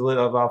choosing to live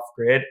off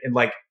grid and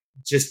like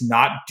just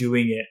not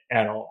doing it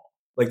at all.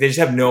 Like they just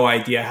have no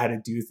idea how to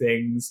do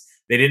things.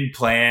 They didn't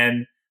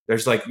plan.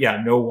 There's like,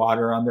 no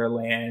water on their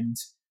land.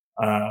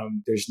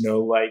 There's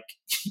no like,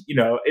 you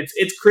know,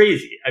 it's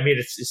crazy. I mean,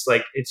 it's just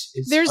like, it's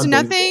there's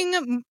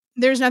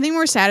nothing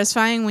more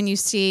satisfying when you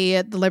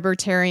see the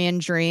libertarian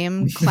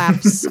dream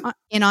collapse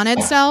in on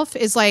itself.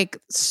 Is like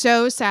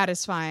so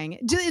satisfying.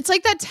 It's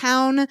like that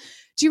town.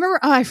 Do you remember?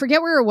 Oh, I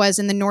forget where it was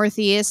in the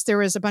Northeast. There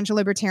was a bunch of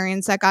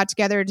libertarians that got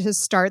together to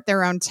start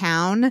their own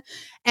town,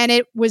 and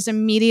it was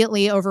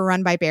immediately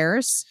overrun by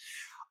bears.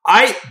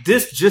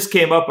 This just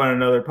came up on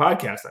another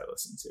podcast I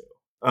listened to.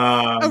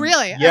 Oh,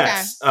 really?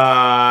 Yes.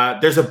 Okay.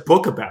 There's a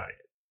book about it.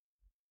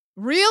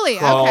 Really?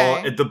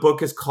 Okay. The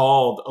book is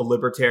called "A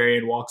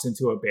Libertarian Walks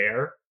into a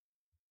Bear."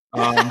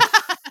 That's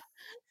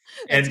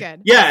and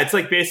good. Yeah, it's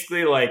like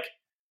basically like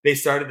they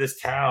started this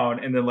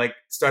town and then like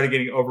started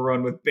getting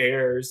overrun with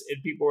bears,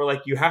 and people were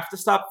like, "You have to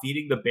stop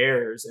feeding the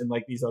bears." And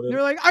like these other,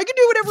 they're like, "I can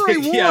do whatever I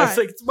want." Yeah, it's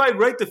like it's my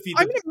right to feed.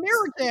 I'm an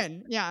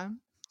American. Yeah,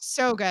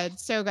 so good.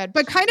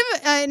 But kind of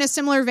in a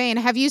similar vein,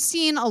 have you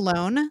seen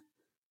Alone?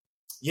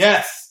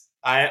 Yes,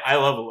 I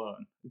love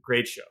Alone.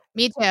 Great show.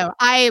 Me too.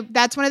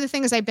 That's one of the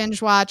things I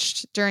binge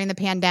watched during the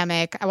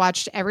pandemic. I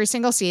watched every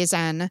single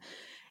season,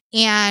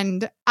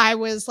 and I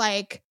was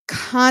like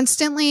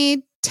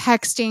constantly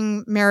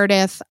texting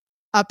Meredith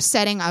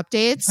upsetting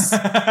updates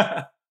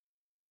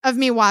of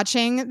me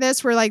watching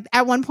this. Where like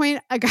at one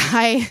point a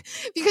guy,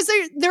 because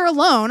they're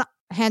alone,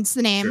 hence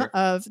the name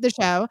of the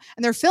show,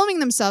 and they're filming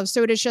themselves,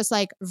 so it is just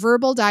like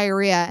verbal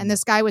diarrhea. And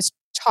this guy was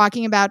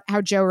talking about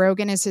how Joe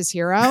Rogan is his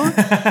hero.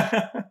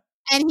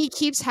 And he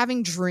keeps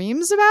having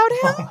dreams about him.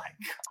 Oh my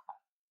God.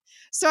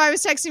 So I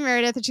was texting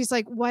Meredith and she's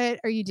like, "What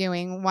are you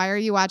doing? Why are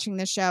you watching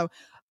this show?"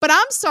 But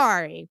I'm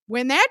sorry.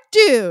 When that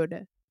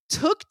dude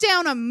took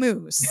down a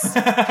moose,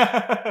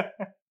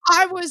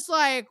 I was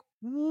like,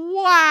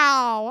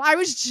 wow. I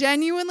was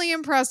genuinely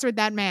impressed with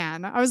that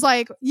man. I was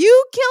like,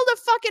 you killed a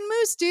fucking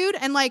moose, dude.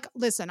 And like,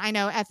 listen, I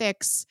know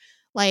ethics,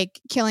 like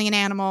killing an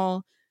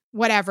animal,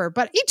 whatever,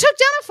 but he took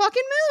down a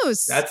fucking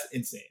moose. That's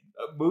insane.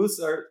 Moose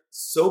are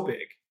so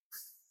big.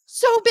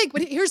 So big.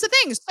 But here's the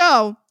thing.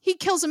 So he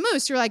kills a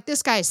moose. You're like,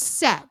 this guy's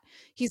set.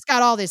 He's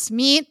got all this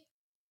meat.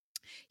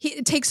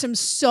 It takes him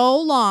so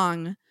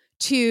long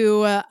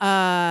to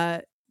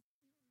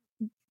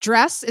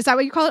dress. Is that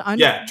what you call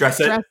it?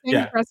 Dress it.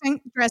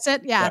 Dress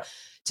it. Yeah.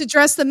 To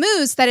dress the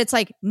moose that it's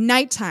like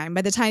nighttime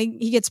by the time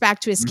he gets back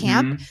to his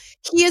camp.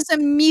 He is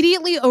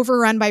immediately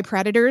overrun by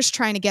predators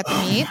trying to get the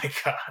meat. Oh my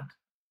God.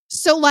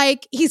 So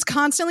like he's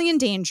constantly in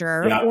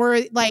danger or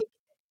like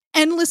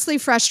endlessly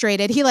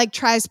frustrated. He like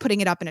tries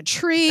putting it up in a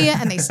tree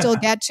and they still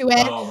get to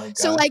it. Oh my God.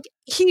 So like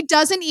he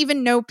doesn't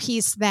even know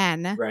peace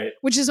then. Right.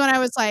 Which is when I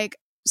was like,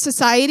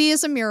 society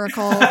is a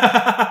miracle.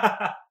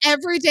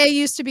 Every day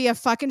used to be a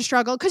fucking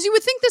struggle. Because you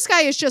would think this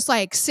guy is just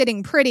like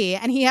sitting pretty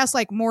and he has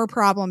like more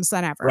problems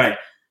than ever. Right.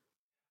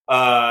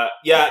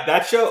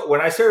 That show, when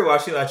I started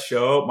watching that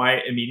show, my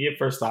immediate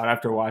first thought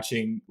after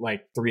watching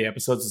like 3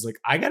 episodes is like,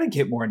 I gotta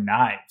get more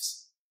knives.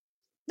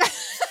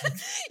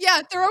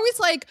 Yeah, they're always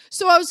like,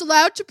 so I was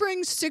allowed to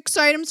bring 6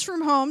 items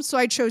from home, so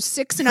I chose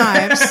 6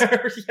 knives.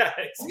 It's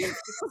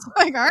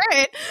like, all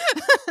right.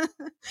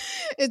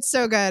 It's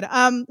so good.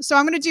 So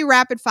I'm going to do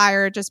rapid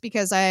fire just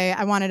because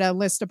I wanted to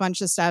list a bunch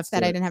of stuff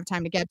that I didn't have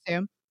time to get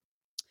to.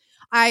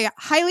 I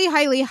highly,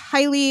 highly,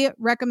 highly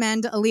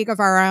recommend A League of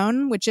Our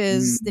Own, which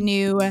is the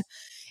new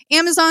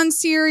Amazon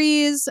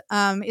series.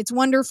 It's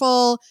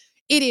wonderful.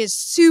 It is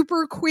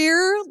super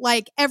queer.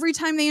 Like every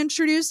time they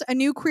introduce a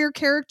new queer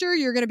character,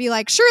 you're going to be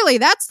like, surely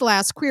that's the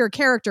last queer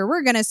character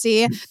we're going to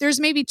see. There's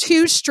maybe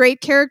 2 straight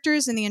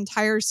characters in the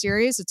entire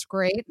series. It's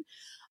great.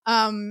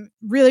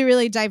 Really,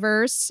 really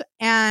diverse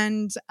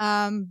and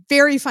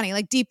very funny,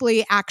 like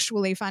deeply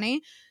actually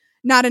funny,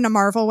 not in a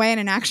Marvel way, in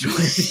an actually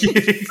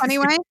funny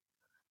way.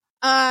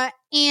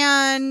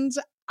 And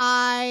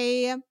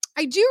I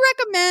do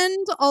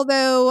recommend,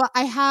 although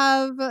I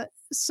have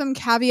some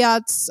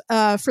caveats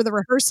for the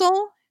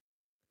rehearsal.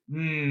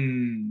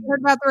 Heard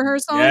about the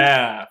rehearsal?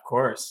 Yeah, of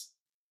course.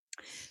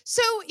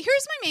 So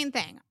here's my main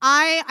thing.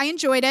 I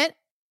enjoyed it.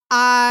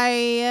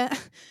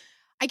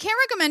 I can't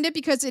recommend it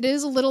because it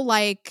is a little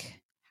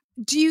like,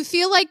 do you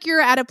feel like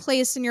you're at a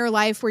place in your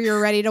life where you're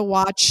ready to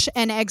watch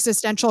an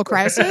existential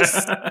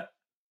crisis?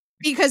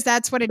 Because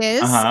that's what it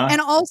is.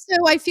 And also,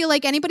 I feel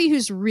like anybody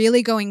who's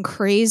really going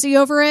crazy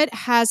over it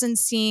hasn't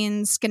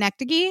seen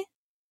Schenectady.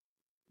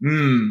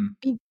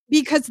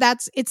 Because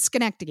it's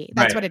Schenectady.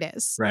 That's what it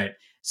is. Right.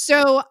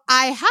 So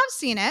I have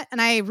seen it,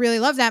 and I really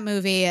love that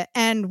movie.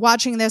 And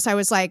watching this, I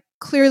was like,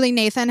 clearly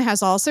Nathan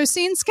has also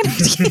seen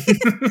Schenectady.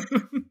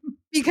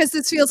 Because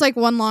this feels like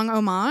one long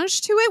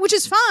homage to it, which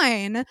is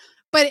fine.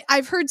 But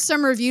I've heard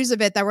some reviews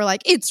of it that were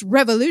like, it's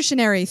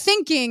revolutionary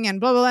thinking and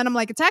blah, blah, blah. And I'm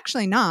like, it's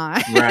actually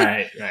not.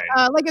 Right.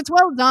 Like, it's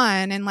well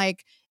done. And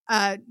like,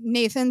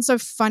 Nathan's a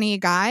funny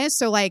guy.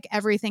 So like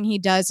everything he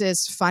does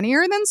is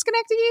funnier than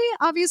Schenectady.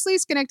 Obviously,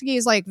 Schenectady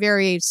is like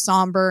very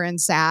somber and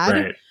sad.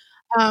 Right.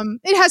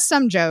 It has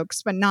some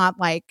jokes, but not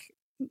like,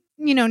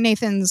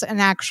 Nathan's an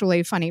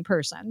actually funny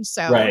person.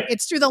 So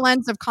it's through the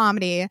lens of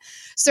comedy.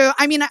 So,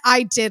 I mean,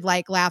 I did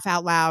like laugh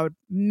out loud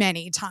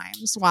many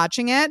times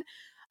watching it.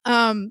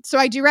 So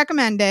I do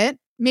recommend it.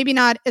 Maybe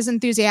not as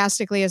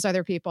enthusiastically as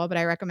other people, but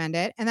I recommend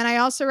it. And then I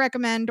also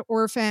recommend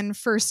Orphan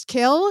First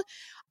Kill.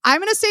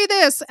 I'm going to say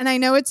this, and I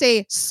know it's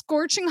a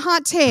scorching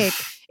hot take.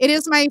 It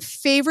is my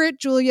favorite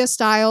Julia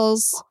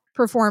Stiles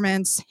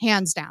performance,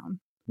 hands down.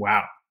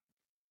 Wow.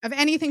 Of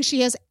anything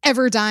she has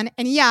ever done.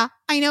 And yeah,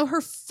 I know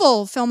her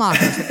full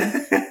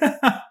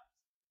filmography.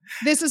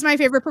 This is my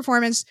favorite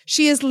performance.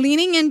 She is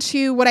leaning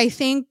into what I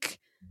think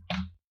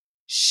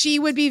she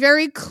would be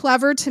very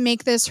clever to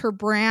make this her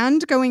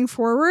brand going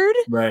forward.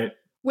 Right.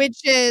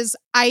 Which is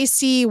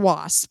Icy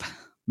Wasp.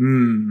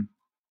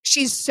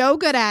 She's so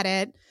good at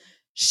it.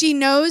 She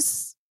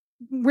knows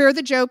where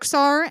the jokes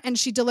are and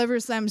she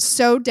delivers them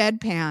so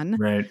deadpan.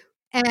 Right.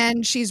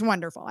 And she's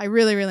wonderful. I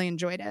really, really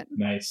enjoyed it.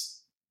 Nice.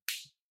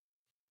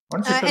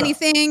 Any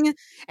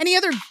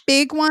other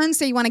big ones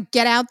that you want to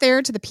get out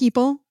there to the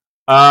people?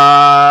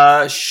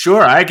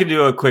 Sure. I can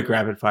do a quick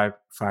rapid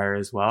fire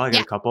as well. I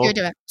got a couple.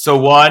 Do it. So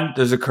one,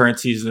 there's a current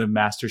season of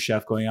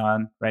MasterChef going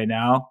on right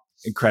now.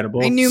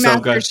 Incredible. I knew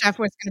MasterChef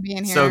was going to be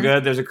in here. So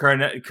good. There's a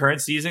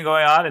current season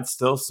going on. It's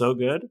still so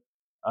good.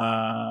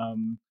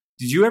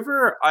 Did you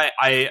ever?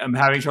 I am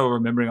having trouble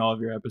remembering all of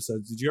your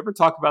episodes. Did you ever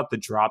talk about The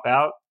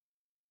Dropout?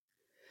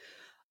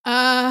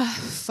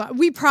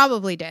 We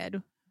probably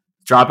did.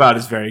 Dropout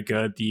is very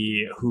good.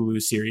 The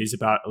Hulu series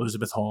about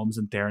Elizabeth Holmes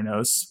and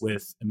Theranos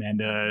with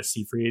Amanda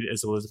Seyfried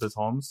as Elizabeth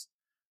Holmes.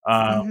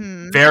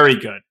 Very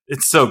good.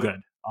 It's so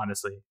good,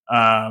 honestly.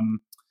 I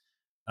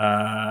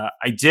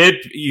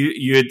did.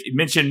 You had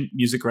mentioned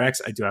Music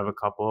Rex. I do have a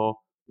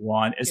couple.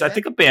 One is I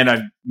think a band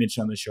I've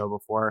mentioned on the show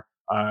before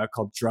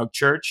called Drug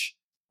Church.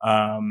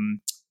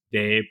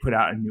 They put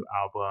out a new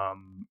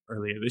album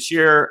earlier this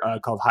year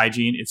called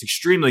Hygiene. It's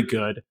extremely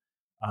good.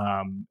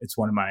 It's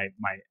one of my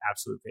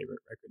absolute favorite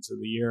records of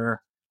the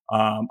year.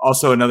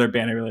 Also another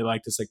band I really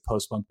like, this like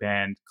post-punk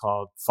band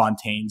called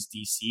Fontaine's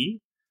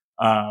DC.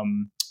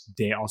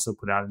 They also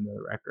put out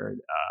another record,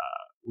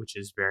 which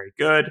is very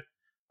good.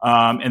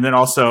 And then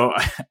also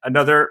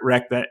another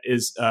rec that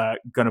is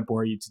going to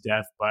bore you to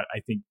death, but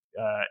I think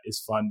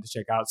is fun to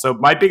check out. So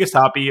my biggest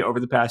hobby over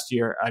the past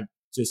year, I've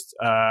just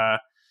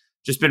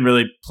been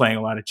really playing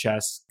a lot of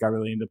chess, got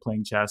really into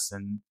playing chess,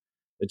 and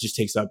it just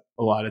takes up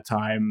a lot of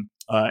time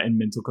and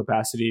mental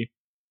capacity.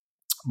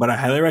 But I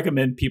highly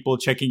recommend people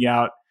checking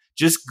out,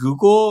 just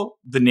Google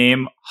the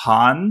name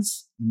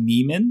Hans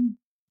Niemann,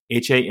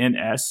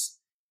 Hans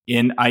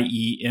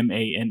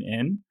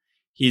Niemann.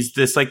 He's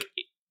this like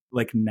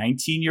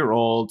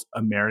 19-year-old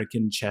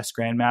American chess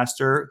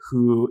grandmaster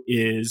who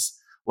is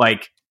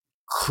like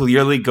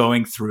clearly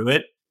going through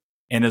it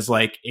and is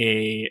like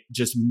a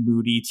just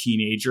moody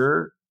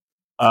teenager.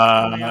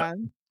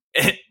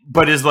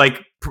 But is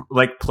like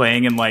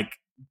playing in like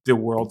the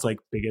world's like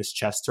biggest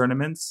chess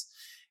tournaments.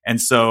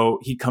 And so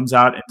he comes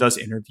out and does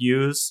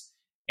interviews,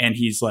 and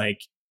he's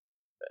like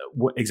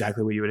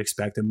exactly what you would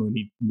expect a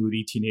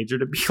moody teenager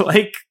to be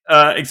like,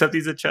 except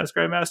he's a chess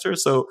grandmaster.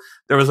 So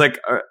there was like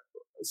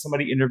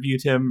somebody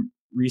interviewed him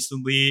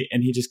recently,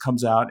 and he just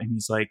comes out and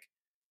he's like,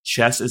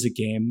 chess is a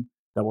game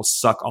that will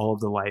suck all of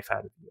the life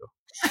out of you.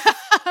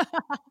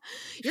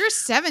 You're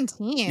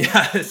 17.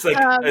 Yeah,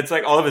 it's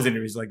like all of his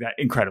interviews like that.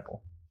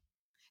 Incredible.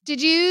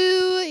 Did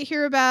you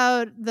hear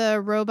about the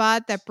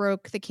robot that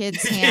broke the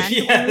kid's hand?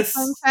 Yes.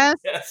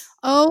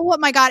 Oh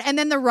my God. And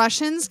then the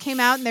Russians came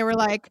out and they were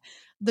like,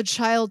 the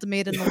child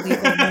made an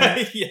illegal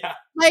move. Yeah.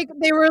 Like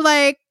they were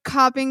like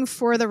copying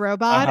for the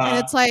robot. And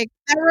it's like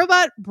that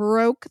robot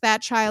broke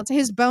that child.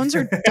 His bones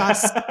are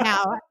dust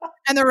now.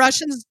 And the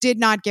Russians did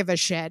not give a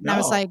shit. And I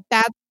was like,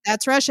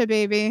 that's Russia,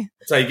 baby.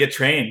 That's how you get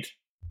trained.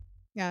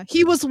 Yeah,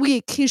 he was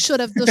weak. He should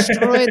have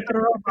destroyed the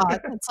robot.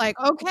 It's like,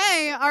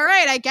 okay, all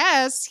right, I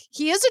guess.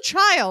 He is a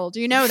child.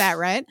 You know that,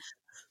 right?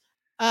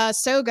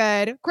 So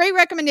good. Great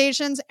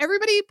recommendations.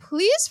 Everybody,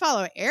 please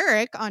follow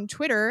Eric on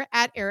Twitter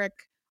at Eric.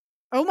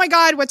 Oh my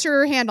God, what's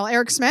your handle?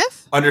 Eric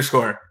Smith? Eric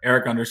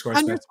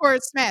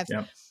 _ Smith.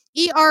 Yep.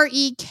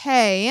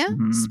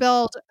 EREK,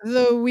 spelled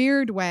the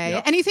weird way.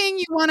 Yep. Anything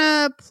you want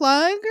to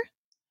plug?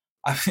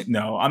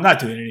 No, I'm not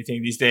doing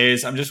anything these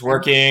days. I'm just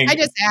working,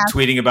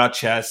 tweeting about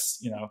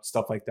chess,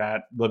 stuff like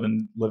that,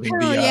 living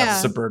the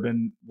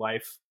suburban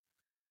life.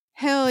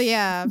 Hell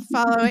yeah.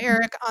 Follow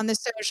Eric on the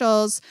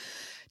socials.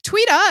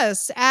 Tweet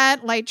us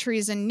at Light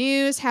Treason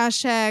News,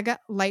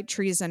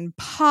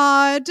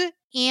 #LightTreasonPod.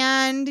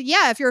 And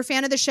yeah, if you're a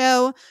fan of the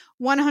show,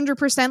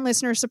 100%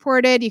 listener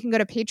supported. You can go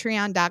to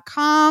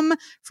patreon.com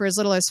for as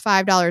little as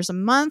 $5 a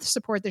month.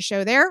 Support the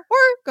show there, or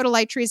go to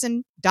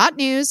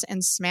lighttreason.news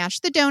and smash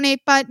the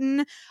donate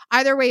button.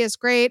 Either way is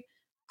great.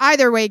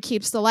 Either way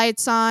keeps the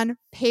lights on,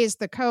 pays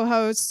the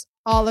co-hosts,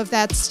 all of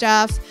that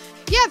stuff.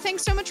 Yeah,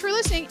 thanks so much for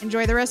listening.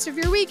 Enjoy the rest of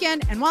your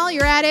weekend. And while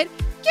you're at it,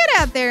 get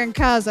out there and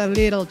cause a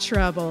little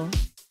trouble.